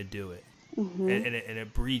not going to do it. Mm-hmm. And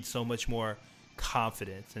it breeds so much more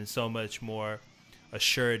confidence and so much more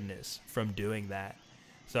assuredness from doing that.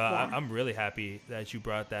 So Yeah. I'm really happy that you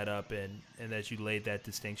brought that up and that you laid that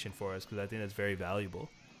distinction for us because I think that's very valuable.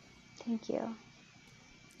 Thank you.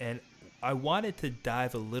 And I wanted to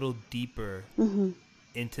dive a little deeper Mm-hmm.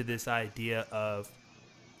 into this idea of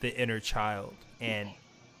the inner child and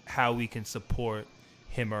how we can support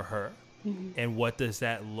him or her. Mm-hmm. And what does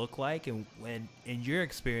that look like? And when, in your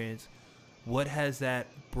experience, what has that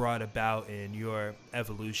brought about in your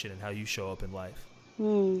evolution and how you show up in life?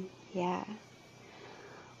 Yeah.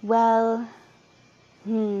 Well,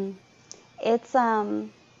 hmm. It's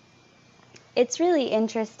it's really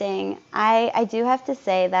interesting. I do have to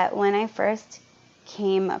say that when I first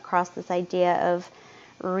came across this idea of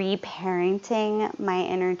reparenting my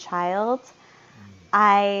inner child,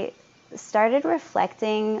 I started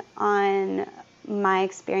reflecting on my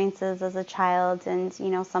experiences as a child and,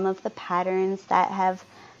 some of the patterns that have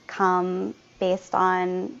come based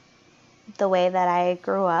on the way that I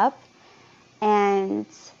grew up. And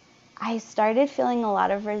I started feeling a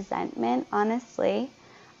lot of resentment, honestly,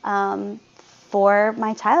 for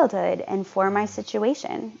my childhood and for my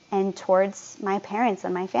situation and towards my parents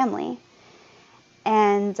and my family.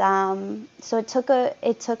 And so it took a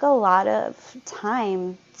lot of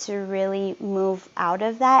time to really move out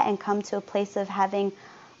of that and come to a place of having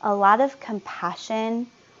a lot of compassion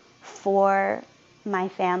for my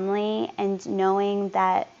family and knowing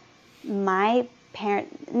that my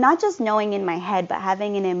parent, not just knowing in my head, but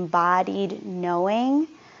having an embodied knowing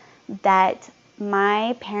that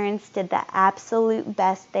my parents did the absolute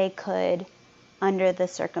best they could under the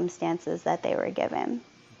circumstances that they were given.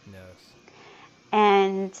 Yes.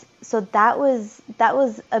 And so that was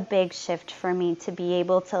a big shift for me to be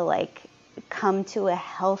able to like come to a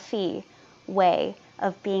healthy way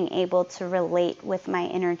of being able to relate with my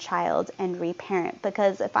inner child and reparent.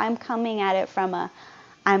 Because if I'm coming at it from a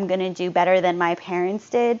I'm going to do better than my parents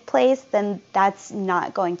did place, then that's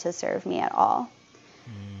not going to serve me at all.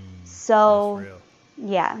 That's So, real.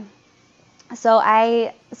 yeah. So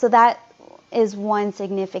that is one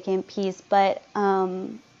significant piece, but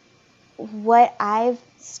what I've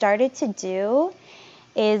started to do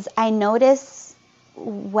is I notice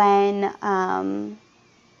when I'm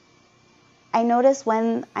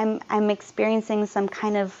experiencing some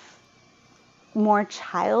kind of more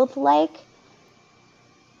childlike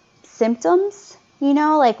symptoms,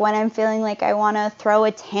 like when I'm feeling like I want to throw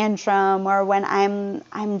a tantrum, or when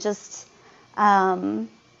I'm just I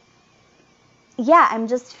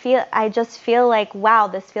just feel like, wow,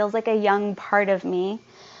 this feels like a young part of me.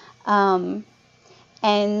 And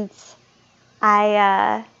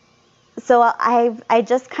I I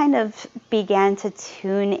just kind of began to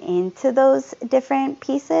tune into those different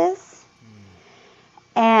pieces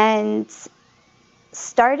and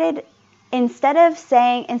started, instead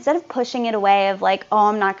of pushing it away of like, oh,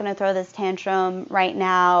 I'm not going to throw this tantrum right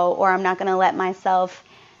now, or I'm not going to let myself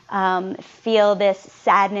feel this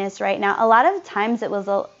sadness right now. A lot of times it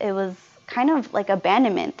was kind of like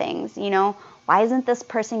abandonment things, why isn't this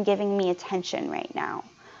person giving me attention right now?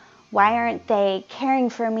 Why aren't they caring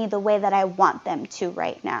for me the way that I want them to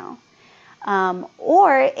right now?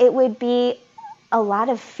 Or it would be a lot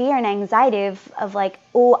of fear and anxiety of like,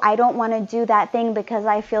 oh, I don't want to do that thing because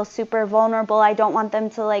I feel super vulnerable. I don't want them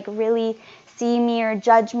to like really see me or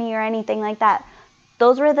judge me or anything like that.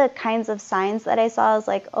 Those were the kinds of signs that I saw. I was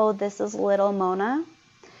like, oh, this is little Mona.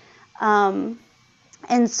 And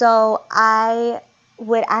so I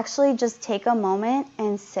would actually just take a moment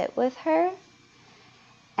and sit with her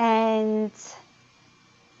and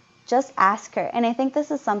just ask her. And I think this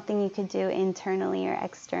is something you could do internally or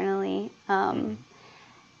externally. And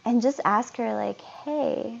just ask her like,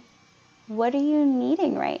 hey, what are you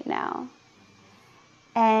needing right now?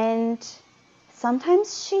 And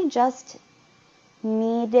sometimes she just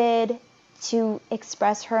needed to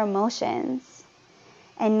express her emotions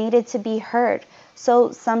and needed to be heard.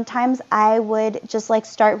 So sometimes I would just like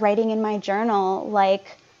start writing in my journal like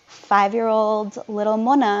 5-year-old little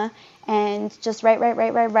Mona, and just write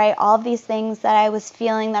all of these things that I was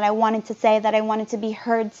feeling, that I wanted to say, that I wanted to be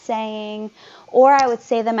heard saying, or I would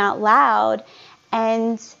say them out loud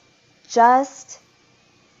and just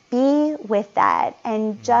be with that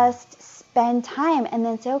and just spend time and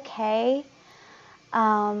then say, okay,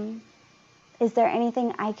 is there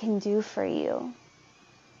anything I can do for you?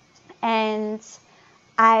 And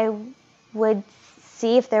I would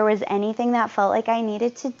see if there was anything that felt like I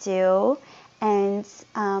needed to do. And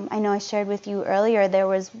I know I shared with you earlier, there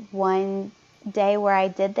was one day where I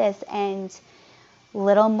did this, and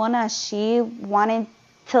little Mona, she wanted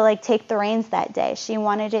to like take the reins that day. She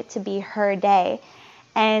wanted it to be her day.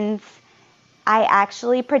 And I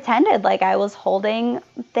actually pretended like I was holding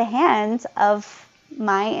the hand of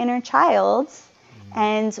my inner child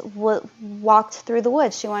and walked through the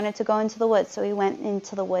woods. She wanted to go into the woods, so we went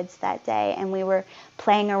into the woods that day, and we were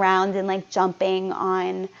playing around and like jumping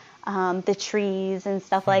on the trees and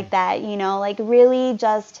stuff like that, you know, like really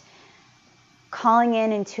just calling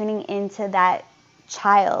in and tuning into that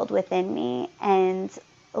child within me and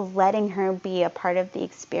letting her be a part of the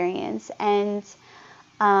experience. And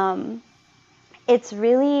it's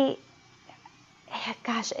really,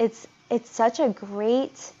 gosh, it's such a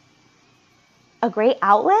great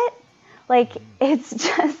outlet. Like, it's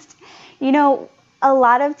just, you know, a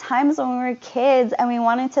lot of times when we were kids and we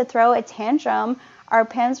wanted to throw a tantrum, our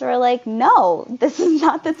parents were like, no, this is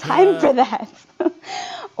not the time for that.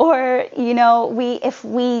 Or, you know, if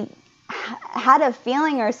we had a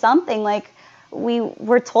feeling or something, like we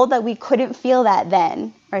were told that we couldn't feel that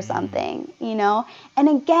then or something, you know? And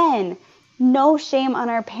again, no shame on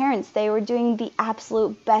our parents. They were doing the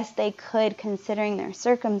absolute best they could considering their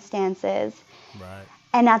circumstances. Right.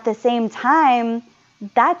 And at the same time,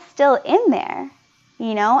 that's still in there,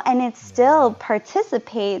 you know, and it still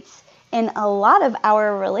participates in a lot of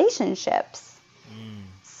our relationships.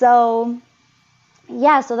 So,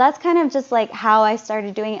 yeah, so that's kind of just like how I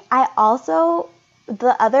started doing it. I also,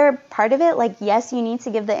 the other part of it, like, yes, you need to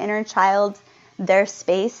give the inner child their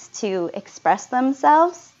space to express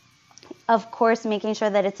themselves. Of course, making sure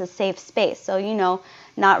that it's a safe space. So, you know,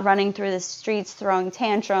 not running through the streets, throwing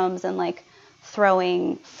tantrums and like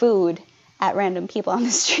throwing food at random people on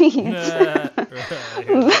the streets.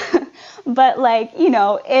 But like, you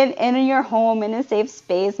know, in your home, in a safe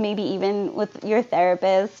space, maybe even with your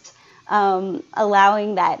therapist,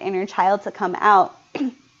 allowing that inner child to come out.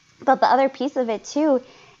 But the other piece of it too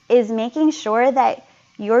is making sure that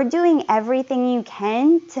you're doing everything you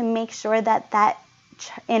can to make sure that that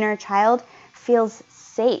inner child feels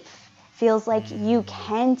safe, feels like you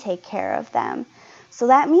can take care of them. So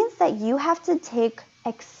that means that you have to take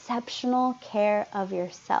exceptional care of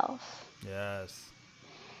yourself. Yes.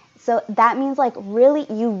 So that means like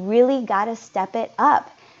you really got to step it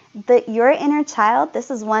up. Your inner child,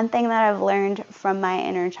 this is one thing that I've learned from my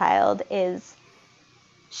inner child, is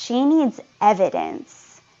she needs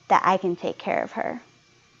evidence that I can take care of her.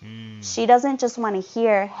 She doesn't just want to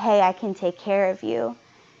hear, hey, I can take care of you.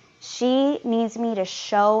 She needs me to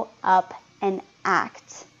show up and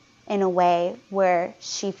act in a way where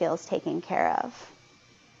she feels taken care of.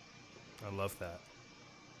 I love that.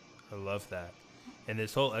 I love that. And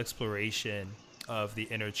this whole exploration of the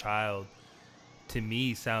inner child, to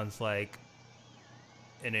me, sounds like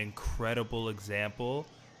an incredible example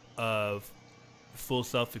of full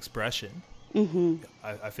self-expression.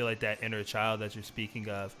 I feel like that inner child that you're speaking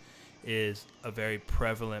of is a very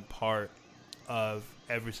prevalent part of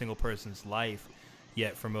every single person's life,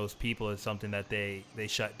 yet for most people it's something that they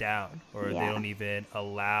shut down or they don't even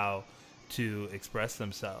allow to express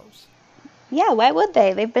themselves. Yeah, why would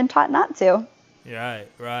they? They've been taught not to. Right.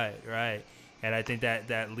 And I think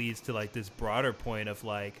that leads to like this broader point of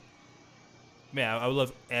like, man, I would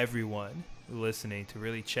love everyone listening to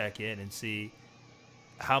really check in and see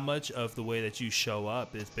how much of the way that you show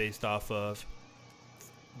up is based off of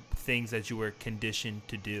things that you were conditioned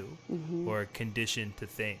to do or conditioned to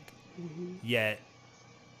think. Yet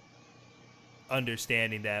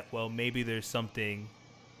understanding that, well, maybe there's something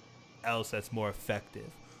else that's more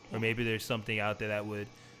effective, or maybe there's something out there that would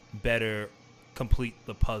better complete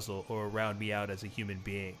the puzzle or round me out as a human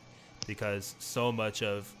being, because so much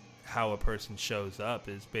of how a person shows up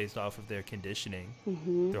is based off of their conditioning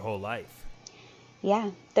their whole life.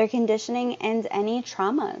 Yeah, their conditioning and any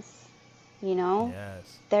traumas, you know?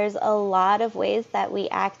 Yes. There's a lot of ways that we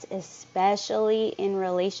act, especially in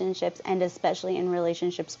relationships and especially in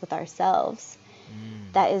relationships with ourselves,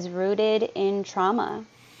 that is rooted in trauma.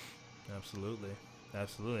 Absolutely.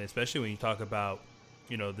 Especially when you talk about,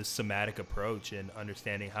 you know, the somatic approach and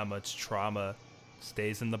understanding how much trauma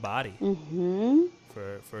stays in the body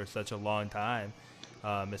for such a long time,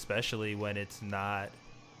 especially when it's not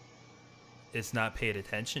paid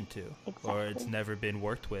attention to, or it's never been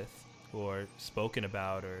worked with or spoken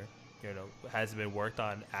about, or, you know, hasn't been worked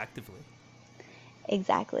on actively.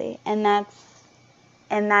 Exactly. And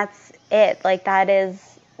that's it. Like, that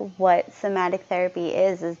is what somatic therapy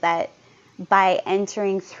is that by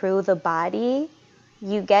entering through the body,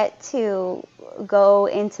 you get to go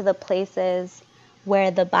into the places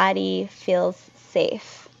where the body feels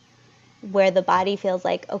safe, where the body feels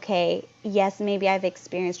like, okay, yes, maybe I've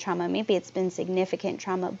experienced trauma, maybe it's been significant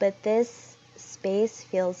trauma, but this space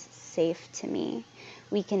feels safe to me.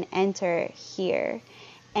 We can enter here.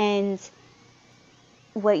 And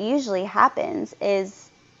what usually happens is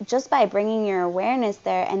just by bringing your awareness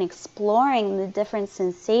there and exploring the different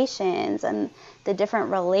sensations and the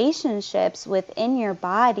different relationships within your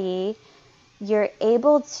body, you're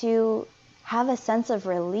able to have a sense of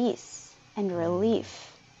release and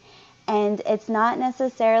relief. And it's not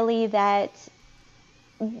necessarily that,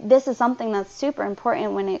 this is something that's super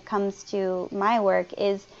important when it comes to my work,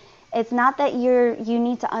 is it's not that you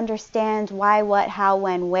need to understand why, what, how,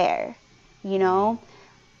 when, where, you know,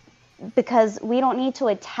 because we don't need to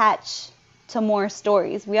attach to more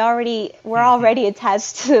stories. We're already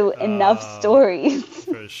attached to enough stories.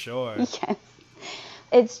 For sure. Yes.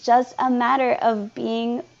 It's just a matter of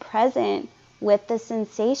being present with the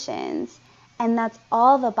sensations. And that's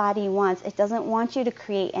all the body wants. It doesn't want you to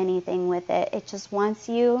create anything with it. It just wants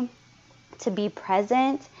you to be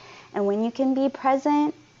present. And when you can be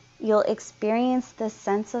present, you'll experience this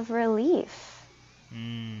sense of relief.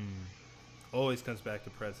 Always comes back to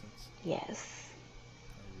presence. Yes.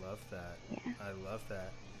 I love that. Yeah. I love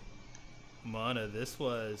that. Mona, this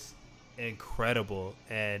was incredible.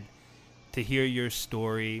 And to hear your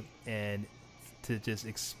story and to just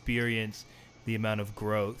experience the amount of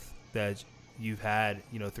growth that you've had,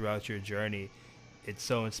 throughout your journey, it's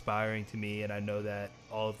so inspiring to me. And I know that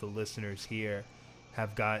all of the listeners here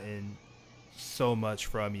have gotten so much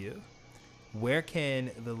from you. Where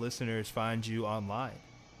can the listeners find you online?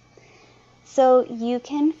 So you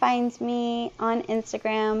can find me on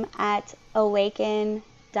Instagram at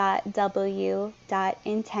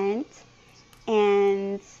awaken.w.intent,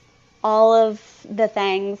 and all of the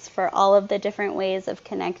things for all of the different ways of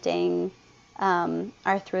connecting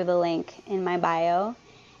are through the link in my bio.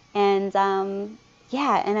 And and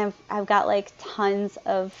I've got like tons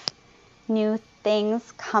of new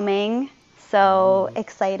things coming, so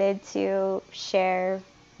excited to share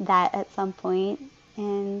that at some point.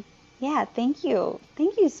 And yeah, thank you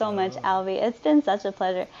so much, Albie. It's been such a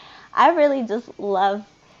pleasure. I really just love,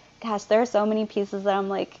 gosh, there are so many pieces that I'm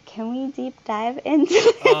like, can we deep dive into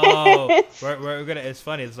this? We're gonna. It's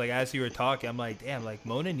funny. It's like as you were talking, I'm like, damn, like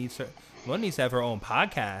Mona needs to have her own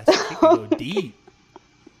podcast. She can go deep.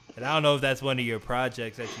 And I don't know if that's one of your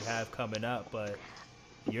projects that you have coming up, but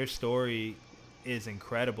your story is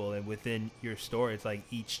incredible. And within your story, it's like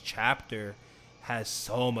each chapter has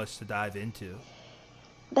so much to dive into.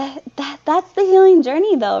 That's the healing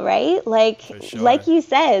journey, though, right? Like, For sure. Like you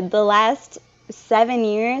said, the last 7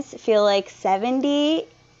 years feel like 70,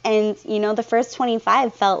 and the first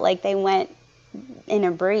 25 felt like they went in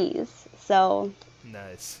a breeze. So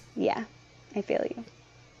nice. Yeah, I feel you.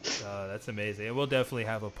 That's amazing. And we'll definitely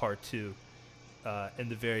have a part 2 in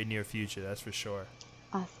the very near future. That's for sure.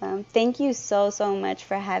 Awesome. Thank you so much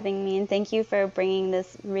for having me, and thank you for bringing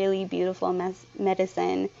this really beautiful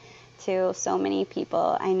medicine to so many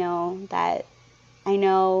people. I know that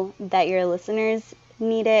your listeners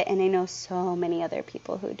need it, and I know so many other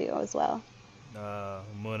people who do as well.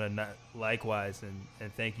 Mona, likewise, and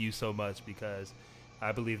thank you so much, because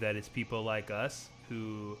I believe that it's people like us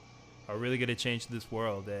who are really going to change this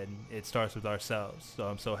world, and it starts with ourselves. So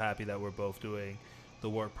I'm so happy that we're both doing the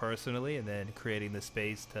work personally and then creating the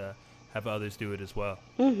space to have others do it as well.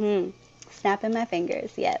 Snapping my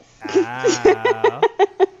fingers, yes. Ow.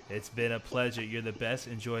 It's been a pleasure. You're the best.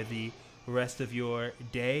 Enjoy the rest of your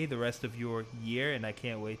day, the rest of your year, and I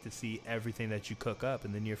can't wait to see everything that you cook up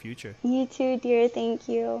in the near future. You too, dear. Thank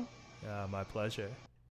you. My pleasure.